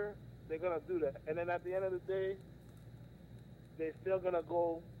superior, they're going to do that. And then at the end of the day, they're still going to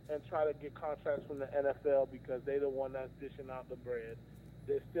go and try to get contracts from the NFL because they're the one that's dishing out the bread.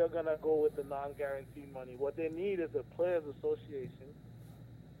 They're still going to go with the non-guaranteed money. What they need is a players association.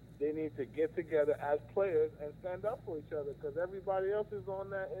 They need to get together as players and stand up for each other, because everybody else is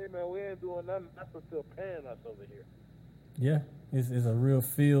on that, hey, man, we ain't doing nothing. That's what's still paying us over here. Yeah, it's a real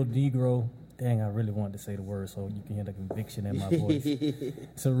field Negro. Dang, I really wanted to say the word so you can hear the conviction in my voice.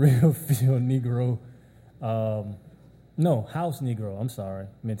 It's a real field Negro. No, house Negro, I'm sorry,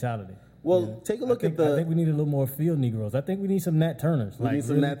 mentality. Well, take a look at I think we need a little more field Negroes. I think we need some Nat Turners. We need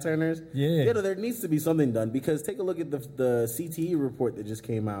some Nat Turners? Yeah. There needs to be something done, because take a look at the CTE report that just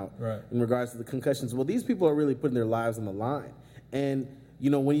came out in regards to the concussions. Well, these people are really putting their lives on the line. And,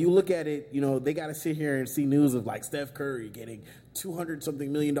 when you look at it, they got to sit here and see news of like Steph Curry getting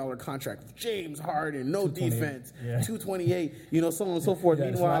 $200-something million contract with James Harden, no defense, 228, so on and so forth.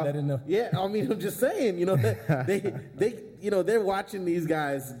 Meanwhile, I'm just saying, they're watching these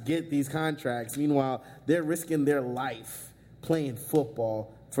guys get these contracts. Meanwhile, they're risking their life playing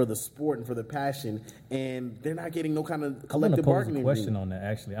football for the sport and for the passion, and they're not getting no kind of collective bargaining. I want to pose a question on that,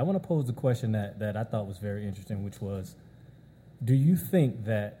 actually. I want to pose a question that I thought was very interesting, which was, do you think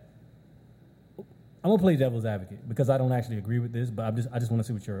that, I'm going to play devil's advocate because I don't actually agree with this, but I just want to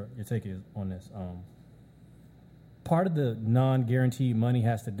see what your take is on this. Part of the non-guaranteed money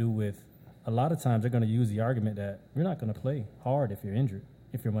has to do with, a lot of times they're going to use the argument that you're not going to play hard if you're injured,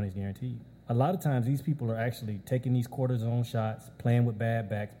 if your money's guaranteed. A lot of times these people are actually taking these cortisone shots, playing with bad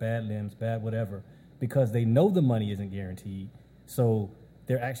backs, bad limbs, bad whatever, because they know the money isn't guaranteed. So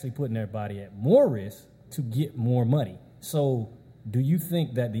they're actually putting their body at more risk to get more money. So do you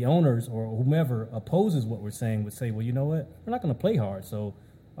think that the owners or whomever opposes what we're saying would say, well, you know what, we're not going to play hard, so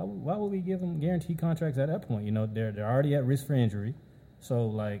why would we give them guaranteed contracts at that point? They're already at risk for injury, so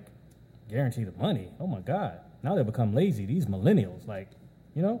like guarantee the money. Oh my God, now they become lazy. These millennials,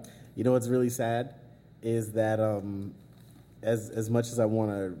 what's really sad is that as much as I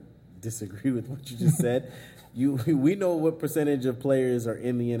want to disagree with what you just said, we know what percentage of players are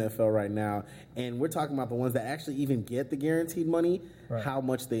in the NFL right now, and we're talking about the ones that actually even get the guaranteed money, how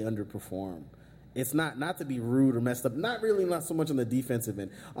much they underperform. It's not to be rude or messed up. Not so much on the defensive end.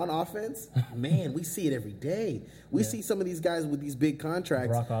 On offense, man, we see it every day. We see some of these guys with these big contracts.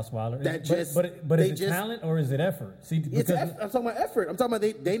 Brock Osweiler. But is it talent or is it effort? See, I'm talking about effort. I'm talking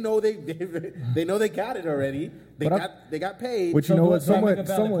about they know they got it already. They got paid. But you know what? Make a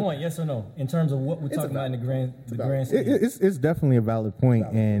valid point, yes or no, in terms of what we're talking about in the grand scheme. It's definitely a valid point,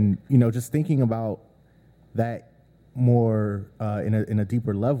 and just thinking about that more in a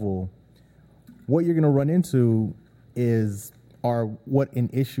deeper level. What you're going to run into are what an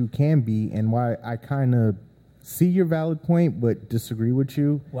issue can be, and why I kind of see your valid point, but disagree with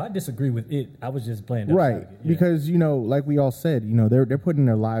you. Well, I disagree with it. I was just playing that right, because like we all said, they're putting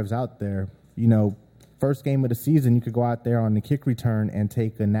their lives out there, first game of the season, you could go out there on the kick return and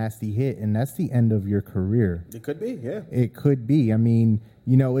take a nasty hit, and that's the end of your career. It could be, yeah. It could be. I mean,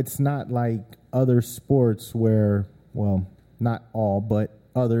 it's not like other sports where, well, not all, but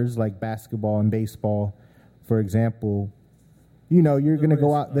others like basketball and baseball, for example. You're going to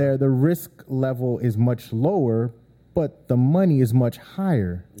go out there. The risk level is much lower, but the money is much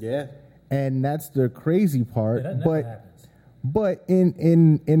higher. Yeah. And that's the crazy part. Yeah, that never happens. But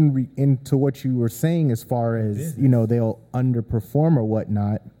into what you were saying, as far as they'll underperform or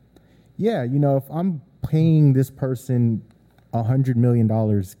whatnot. Yeah, if I'm paying this person $100 million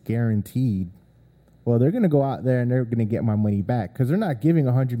guaranteed, well, they're going to go out there and they're going to get my money back, because they're not giving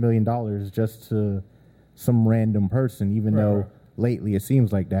 $100 million just to some random person. Even though lately it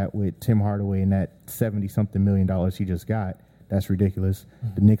seems like that with Tim Hardaway and that $70-something million he just got. That's ridiculous.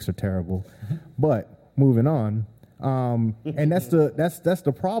 The Knicks are terrible. But moving on. And that's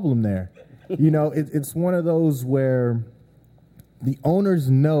the problem there. It's one of those where the owners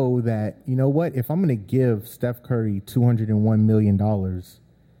know that, if I'm going to give Steph Curry $201 million,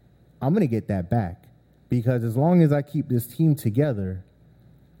 I'm going to get that back, because as long as I keep this team together,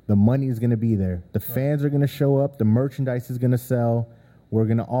 the money is going to be there. The fans are going to show up. The merchandise is going to sell. We're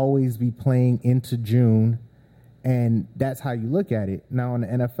going to always be playing into June. And that's how you look at it. Now, on the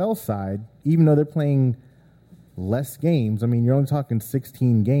NFL side, even though they're playing less games, I mean, you're only talking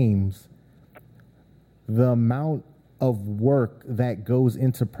 16 games, the amount of work that goes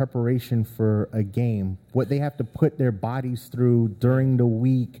into preparation for a game, what they have to put their bodies through during the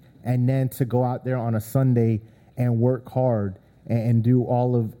week, and then to go out there on a Sunday and work hard and do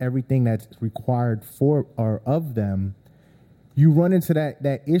all of everything that's required for or of them, you run into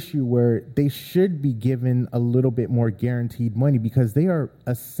that issue where they should be given a little bit more guaranteed money, because they are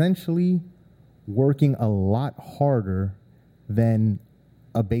essentially working a lot harder than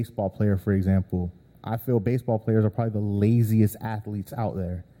a baseball player, for example. I feel baseball players are probably the laziest athletes out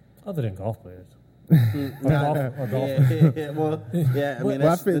there. Other than golf players.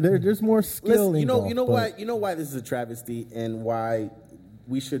 There's more skill in golf. You know why this is a travesty, and why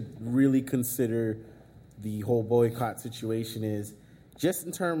we should really consider the whole boycott situation is just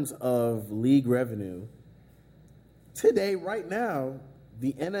in terms of league revenue. Today, right now,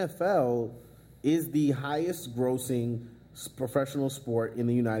 the NFL is the highest grossing professional sport in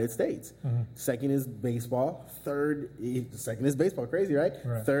the United States. Mm-hmm. Second is baseball. Second is baseball. Crazy, right?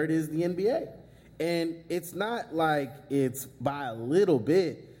 Third is the NBA. And it's not like it's by a little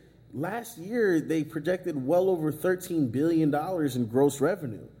bit. Last year, they projected well over $13 billion in gross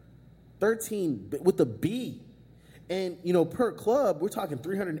revenue. 13 with a B. And, per club, we're talking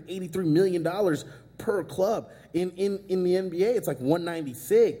 $383 million per club. In the NBA, it's like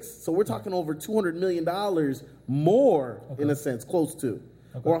 196. So we're talking over $200 million more, in a sense, close to.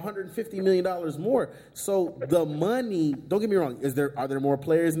 Or $150 million more. So the money, don't get me wrong, are there more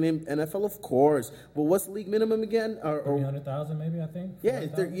players in the NFL? Of course. But what's the league minimum again? Or 300,000 maybe, I think? Yeah,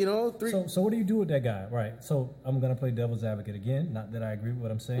 So what do you do with that guy? Right. So I'm going to play devil's advocate again. Not that I agree with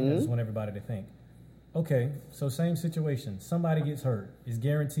what I'm saying. I just want everybody to think. Okay, so same situation. Somebody gets hurt. It's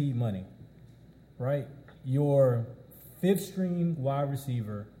guaranteed money, right? Your fifth string wide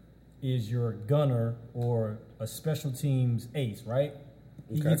receiver is your gunner or a special teams ace, right?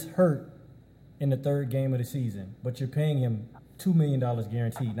 He gets hurt in the third game of the season, but you're paying him $2 million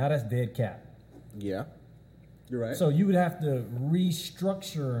guaranteed. Now that's dead cap. Yeah, you're right. So you would have to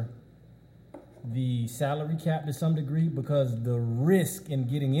restructure the salary cap to some degree, because the risk in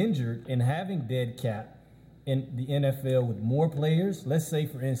getting injured and having dead cap in the NFL with more players, let's say,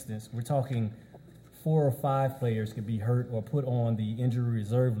 for instance, we're talking 4 or 5 players could be hurt or put on the injury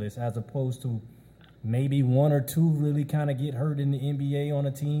reserve list, as opposed to maybe 1 or 2 really kind of get hurt in the NBA on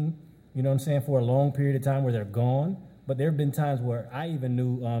a team, you know what I'm saying, for a long period of time where they're gone. But there have been times where I even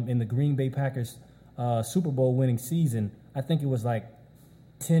knew in the Green Bay Packers Super Bowl winning season, I think it was like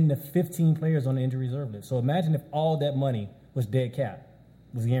 10 to 15 players on the injury reserve list. So imagine if all that money was dead cap,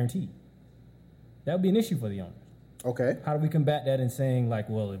 was guaranteed. That would be an issue for the owners. Okay. How do we combat that in saying, like,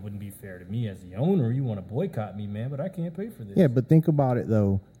 well, it wouldn't be fair to me as the owner. You want to boycott me, man, but I can't pay for this. Yeah, but think about it,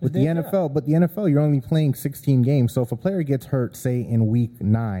 though. With the NFL, you're only playing 16 games. So if a player gets hurt, say, in week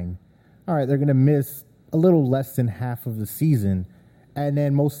 9, all right, they're going to miss a little less than half of the season, and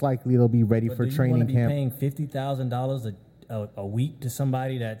then most likely they'll be ready for training camp. Paying $50,000 a week to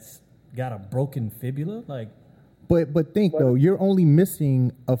somebody that's got a broken fibula? But think, though, you're only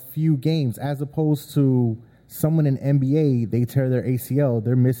missing a few games, as opposed to someone in NBA, they tear their ACL,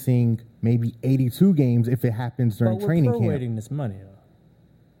 they're missing maybe 82 games if it happens during training camp. But we're prorating this money, though.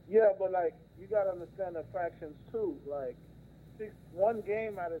 Yeah, but, you got to understand the fractions, too. 1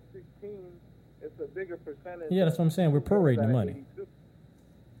 game out of 16 it's a bigger percentage. Yeah, that's what I'm saying. We're prorating the money. 82.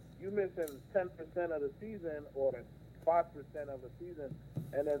 You missing 10% of the season or 5% of the season,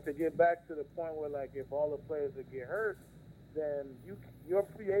 and then to get back to the point where like if all the players would get hurt, then your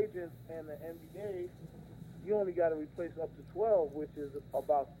free agents and the NBA, you only got to replace up to 12, which is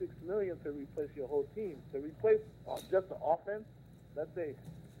about $6 million to replace your whole team. To replace just the offense, let's say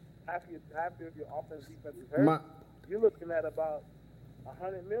half of your offense defense is hurt, you're looking at about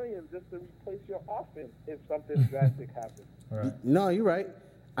 $100 million just to replace your offense if something drastic happens. Right. No, you're right.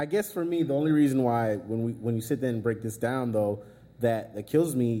 I guess for me, the only reason why when you sit there and break this down, though, that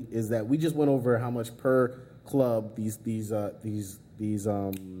kills me is that we just went over how much per club these teams are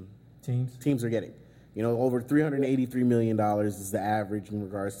getting. You know, over $383 million is the average in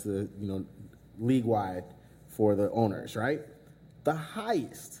regards to, you know, league-wide for the owners, right? The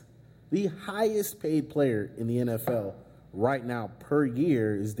highest paid player in the NFL right now per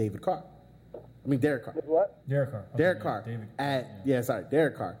year is Derek Carr. What? Derek Carr. Derek Carr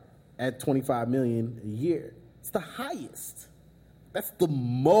Derek Carr at $25 million a year. It's the highest. That's the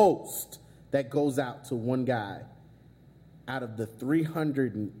most that goes out to one guy out of the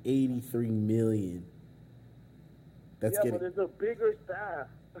 $383 million. But it's a bigger staff.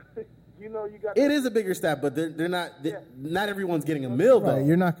 You know, you got. It is a bigger staff, but they're not. Not everyone's getting a mill though. Right,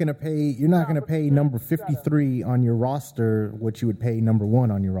 you're not going to pay number 53 on your roster what you would pay number 1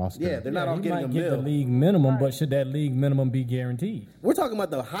 on your roster. Yeah, they're not all getting a might get mill. the league minimum, but should that league minimum be guaranteed? We're talking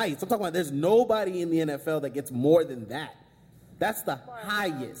about the heights. I'm talking about there's nobody in the NFL that gets more than that. That's the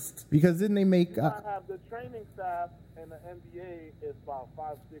highest. Because then they make. You might have the training staff in the NBA is about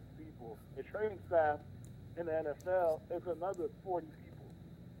 5-6 people. The training staff in the NFL is another 40 people.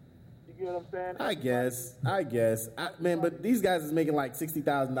 You get what I'm saying? I guess. Man, but these guys is making like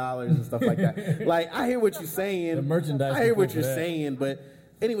 $60,000 and stuff like that. Like, I hear what you're saying. The merchandise. I hear what you're saying, but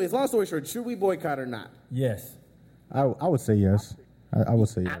anyways, long story short, should we boycott or not? Yes. I would say yes. I would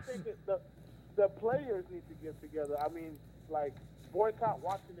say yes. I think the players need to get together. I mean, like, boycott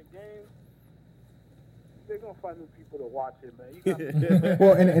watching the game. They're gonna find new people to watch it, man.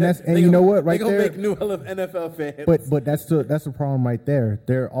 Well, and you know what, right they're there. They're gonna make new NFL fans. But that's the problem right there.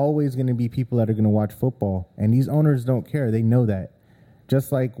 There are always going to be people that are going to watch football, and these owners don't care. They know that.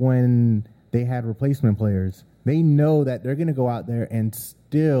 Just like when they had replacement players, they know that they're going to go out there and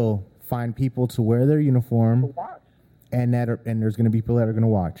still find people to wear their uniform, and there's going to be people that are going to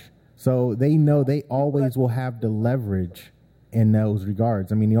watch. So they know they always will have the leverage in those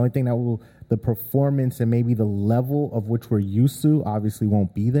regards. I mean, the only thing the performance and maybe the level of which we're used to obviously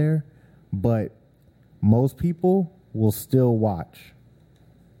won't be there, but most people will still watch.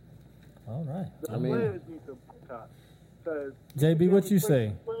 All right. The players need to boycott. JB, what you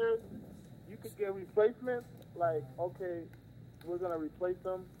say? Players, you could get replacements. Like, okay, we're gonna replace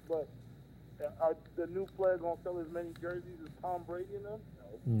them, but are the new player gonna sell as many jerseys as Tom Brady and them?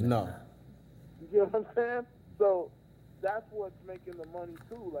 No. You get what I'm saying? So that's what's making the money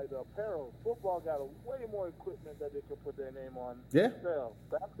too, like the apparel. Football got way more equipment that they could put their name on. Yeah. Sell.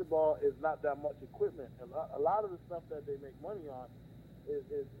 Basketball is not that much equipment. A lot of the stuff that they make money on is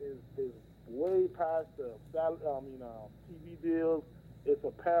way past the TV deals. It's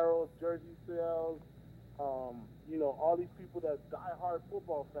apparel, jersey sales. All these people that die-hard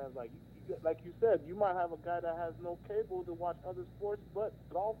football fans, like you said, you might have a guy that has no cable to watch other sports but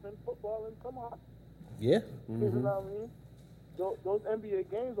golf and football, and come on. Yeah. Mm-hmm. You know what I mean? Those NBA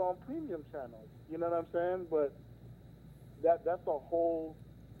games are on premium channels. You know what I'm saying? But that's a whole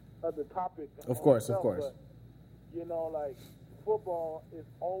other topic. Of course. But, like, football is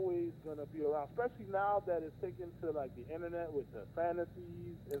always going to be around, especially now that it's taken to, like, the internet with the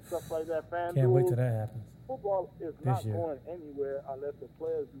fantasies and stuff like that. Can't wait till that happens. Football is not going anywhere unless the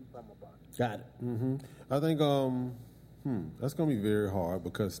players do something about it. Got it. Mm-hmm. I think that's going to be very hard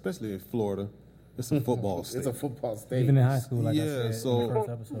because, especially in Florida, it's a football state. It's a football state. Even in high school, like I said so in the first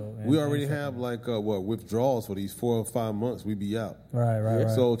episode. We already have withdrawals for these 4 or 5 months. We be out. Right.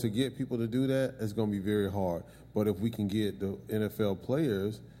 So to get people to do that, it's going to be very hard. But if we can get the NFL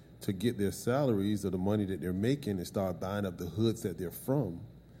players to get their salaries or the money that they're making and start buying up the hoods that they're from,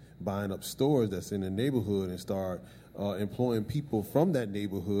 buying up stores that's in the neighborhood and start employing people from that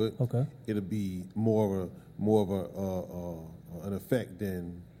neighborhood, it'll be more of an effect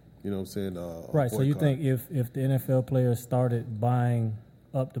than. You know what I'm saying? Right. So you think if the NFL players started buying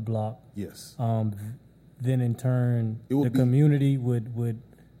up the block, yes, then in turn the community would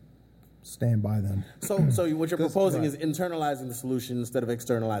stand by them. So what you're proposing is internalizing the solution instead of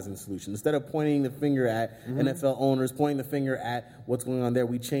externalizing the solution. Instead of pointing the finger at NFL owners, pointing the finger at what's going on there,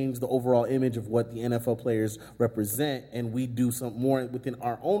 we change the overall image of what the NFL players represent, and we do some more within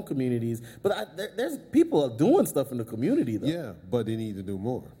our own communities. But there's people doing stuff in the community, though. Yeah, but they need to do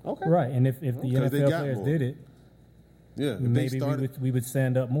more. Okay. Right, and if the NFL players more. did it, Yeah, maybe we would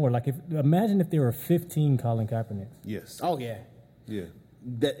stand up more. Like, imagine if there were 15 Colin Kaepernicks. Yes. Oh, yeah. Yeah.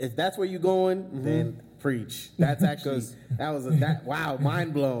 If that's where you're going, then preach. That's actually wow,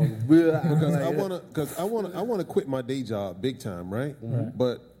 mind blown. Because I wanna quit my day job big time, right?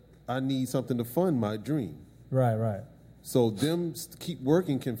 But I need something to fund my dream. Right. So them keep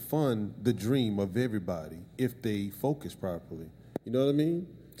working can fund the dream of everybody if they focus properly. You know what I mean?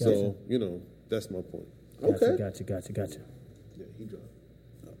 Gotcha. So that's my point. Okay. Gotcha. Yeah, he dropped.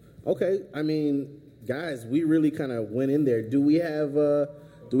 Okay, I mean, guys, we really kind of went in there. Do we have a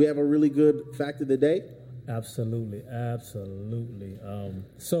really good fact of the day? Absolutely.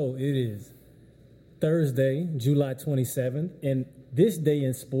 So it is Thursday, July 27th, and this day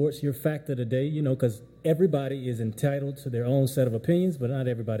in sports, your fact of the day, because everybody is entitled to their own set of opinions, but not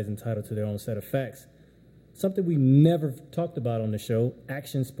everybody's entitled to their own set of facts. Something we never talked about on the show: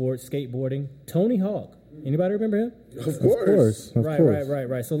 action sports, skateboarding. Tony Hawk. Anybody remember him? Of course.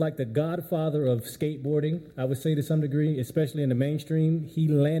 Right. So, like the godfather of skateboarding, I would say to some degree, especially in the mainstream, he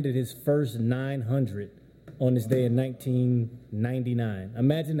landed his first 900 on this day in 1999.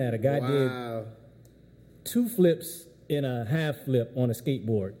 Imagine that. A guy did 2 flips and a half flip on a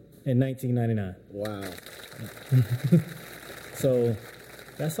skateboard in 1999. Wow. So,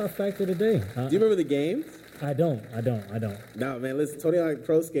 that's our fact of the day. Do you remember the game? I don't. No, man, listen, Tony Hawk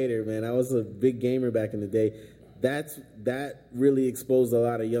Pro Skater, man, I was a big gamer back in the day. That really exposed a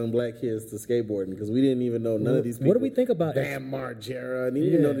lot of young black kids to skateboarding because we didn't even know none of these people. What do we think about Bam Margera? And didn't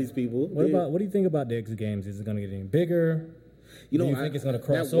even know these people. What do you think about the X Games? Is it going to get any bigger? Do you think it's going to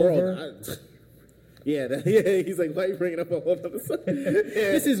cross over? He's like, why are you bringing up a whole other side?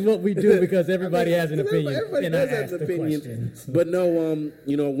 This is what we do because everybody has an opinion. Everybody does have an opinion. But no, one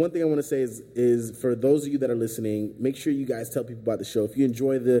thing I want to say is for those of you that are listening, make sure you guys tell people about the show. If you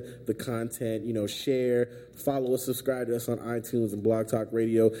enjoy the content, share, follow us, subscribe to us on iTunes and Blog Talk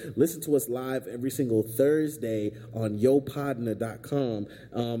Radio. Listen to us live every single Thursday on yopodna.com.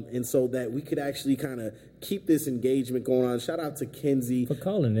 And so that we could actually kind of keep this engagement going on. Shout out to Kenzie for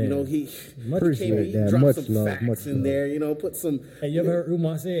calling in. He appreciate that. dropped Much some love, facts much in love. there. Put some. Hey, you ever heard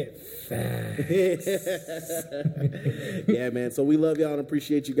Umar say it? Facts. Yeah, man. So we love y'all and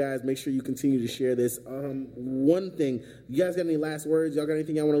appreciate you guys. Make sure you continue to share this. One thing, you guys got any last words? Y'all got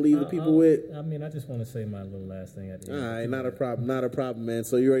anything y'all want to leave the people with? I mean, I just want to say my little last thing at the end. All right, not a problem, man.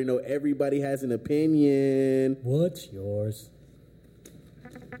 So you already know everybody has an opinion. What's yours?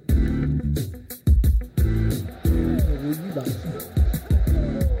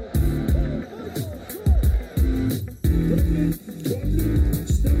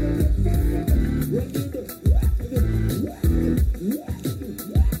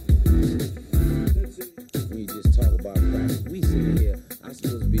 When you just talk about practice, we sitting here, I'm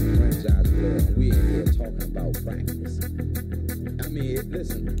supposed to be a franchise player, and we in here talking about practice. I mean,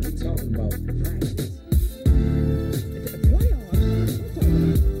 listen, we talking about practice.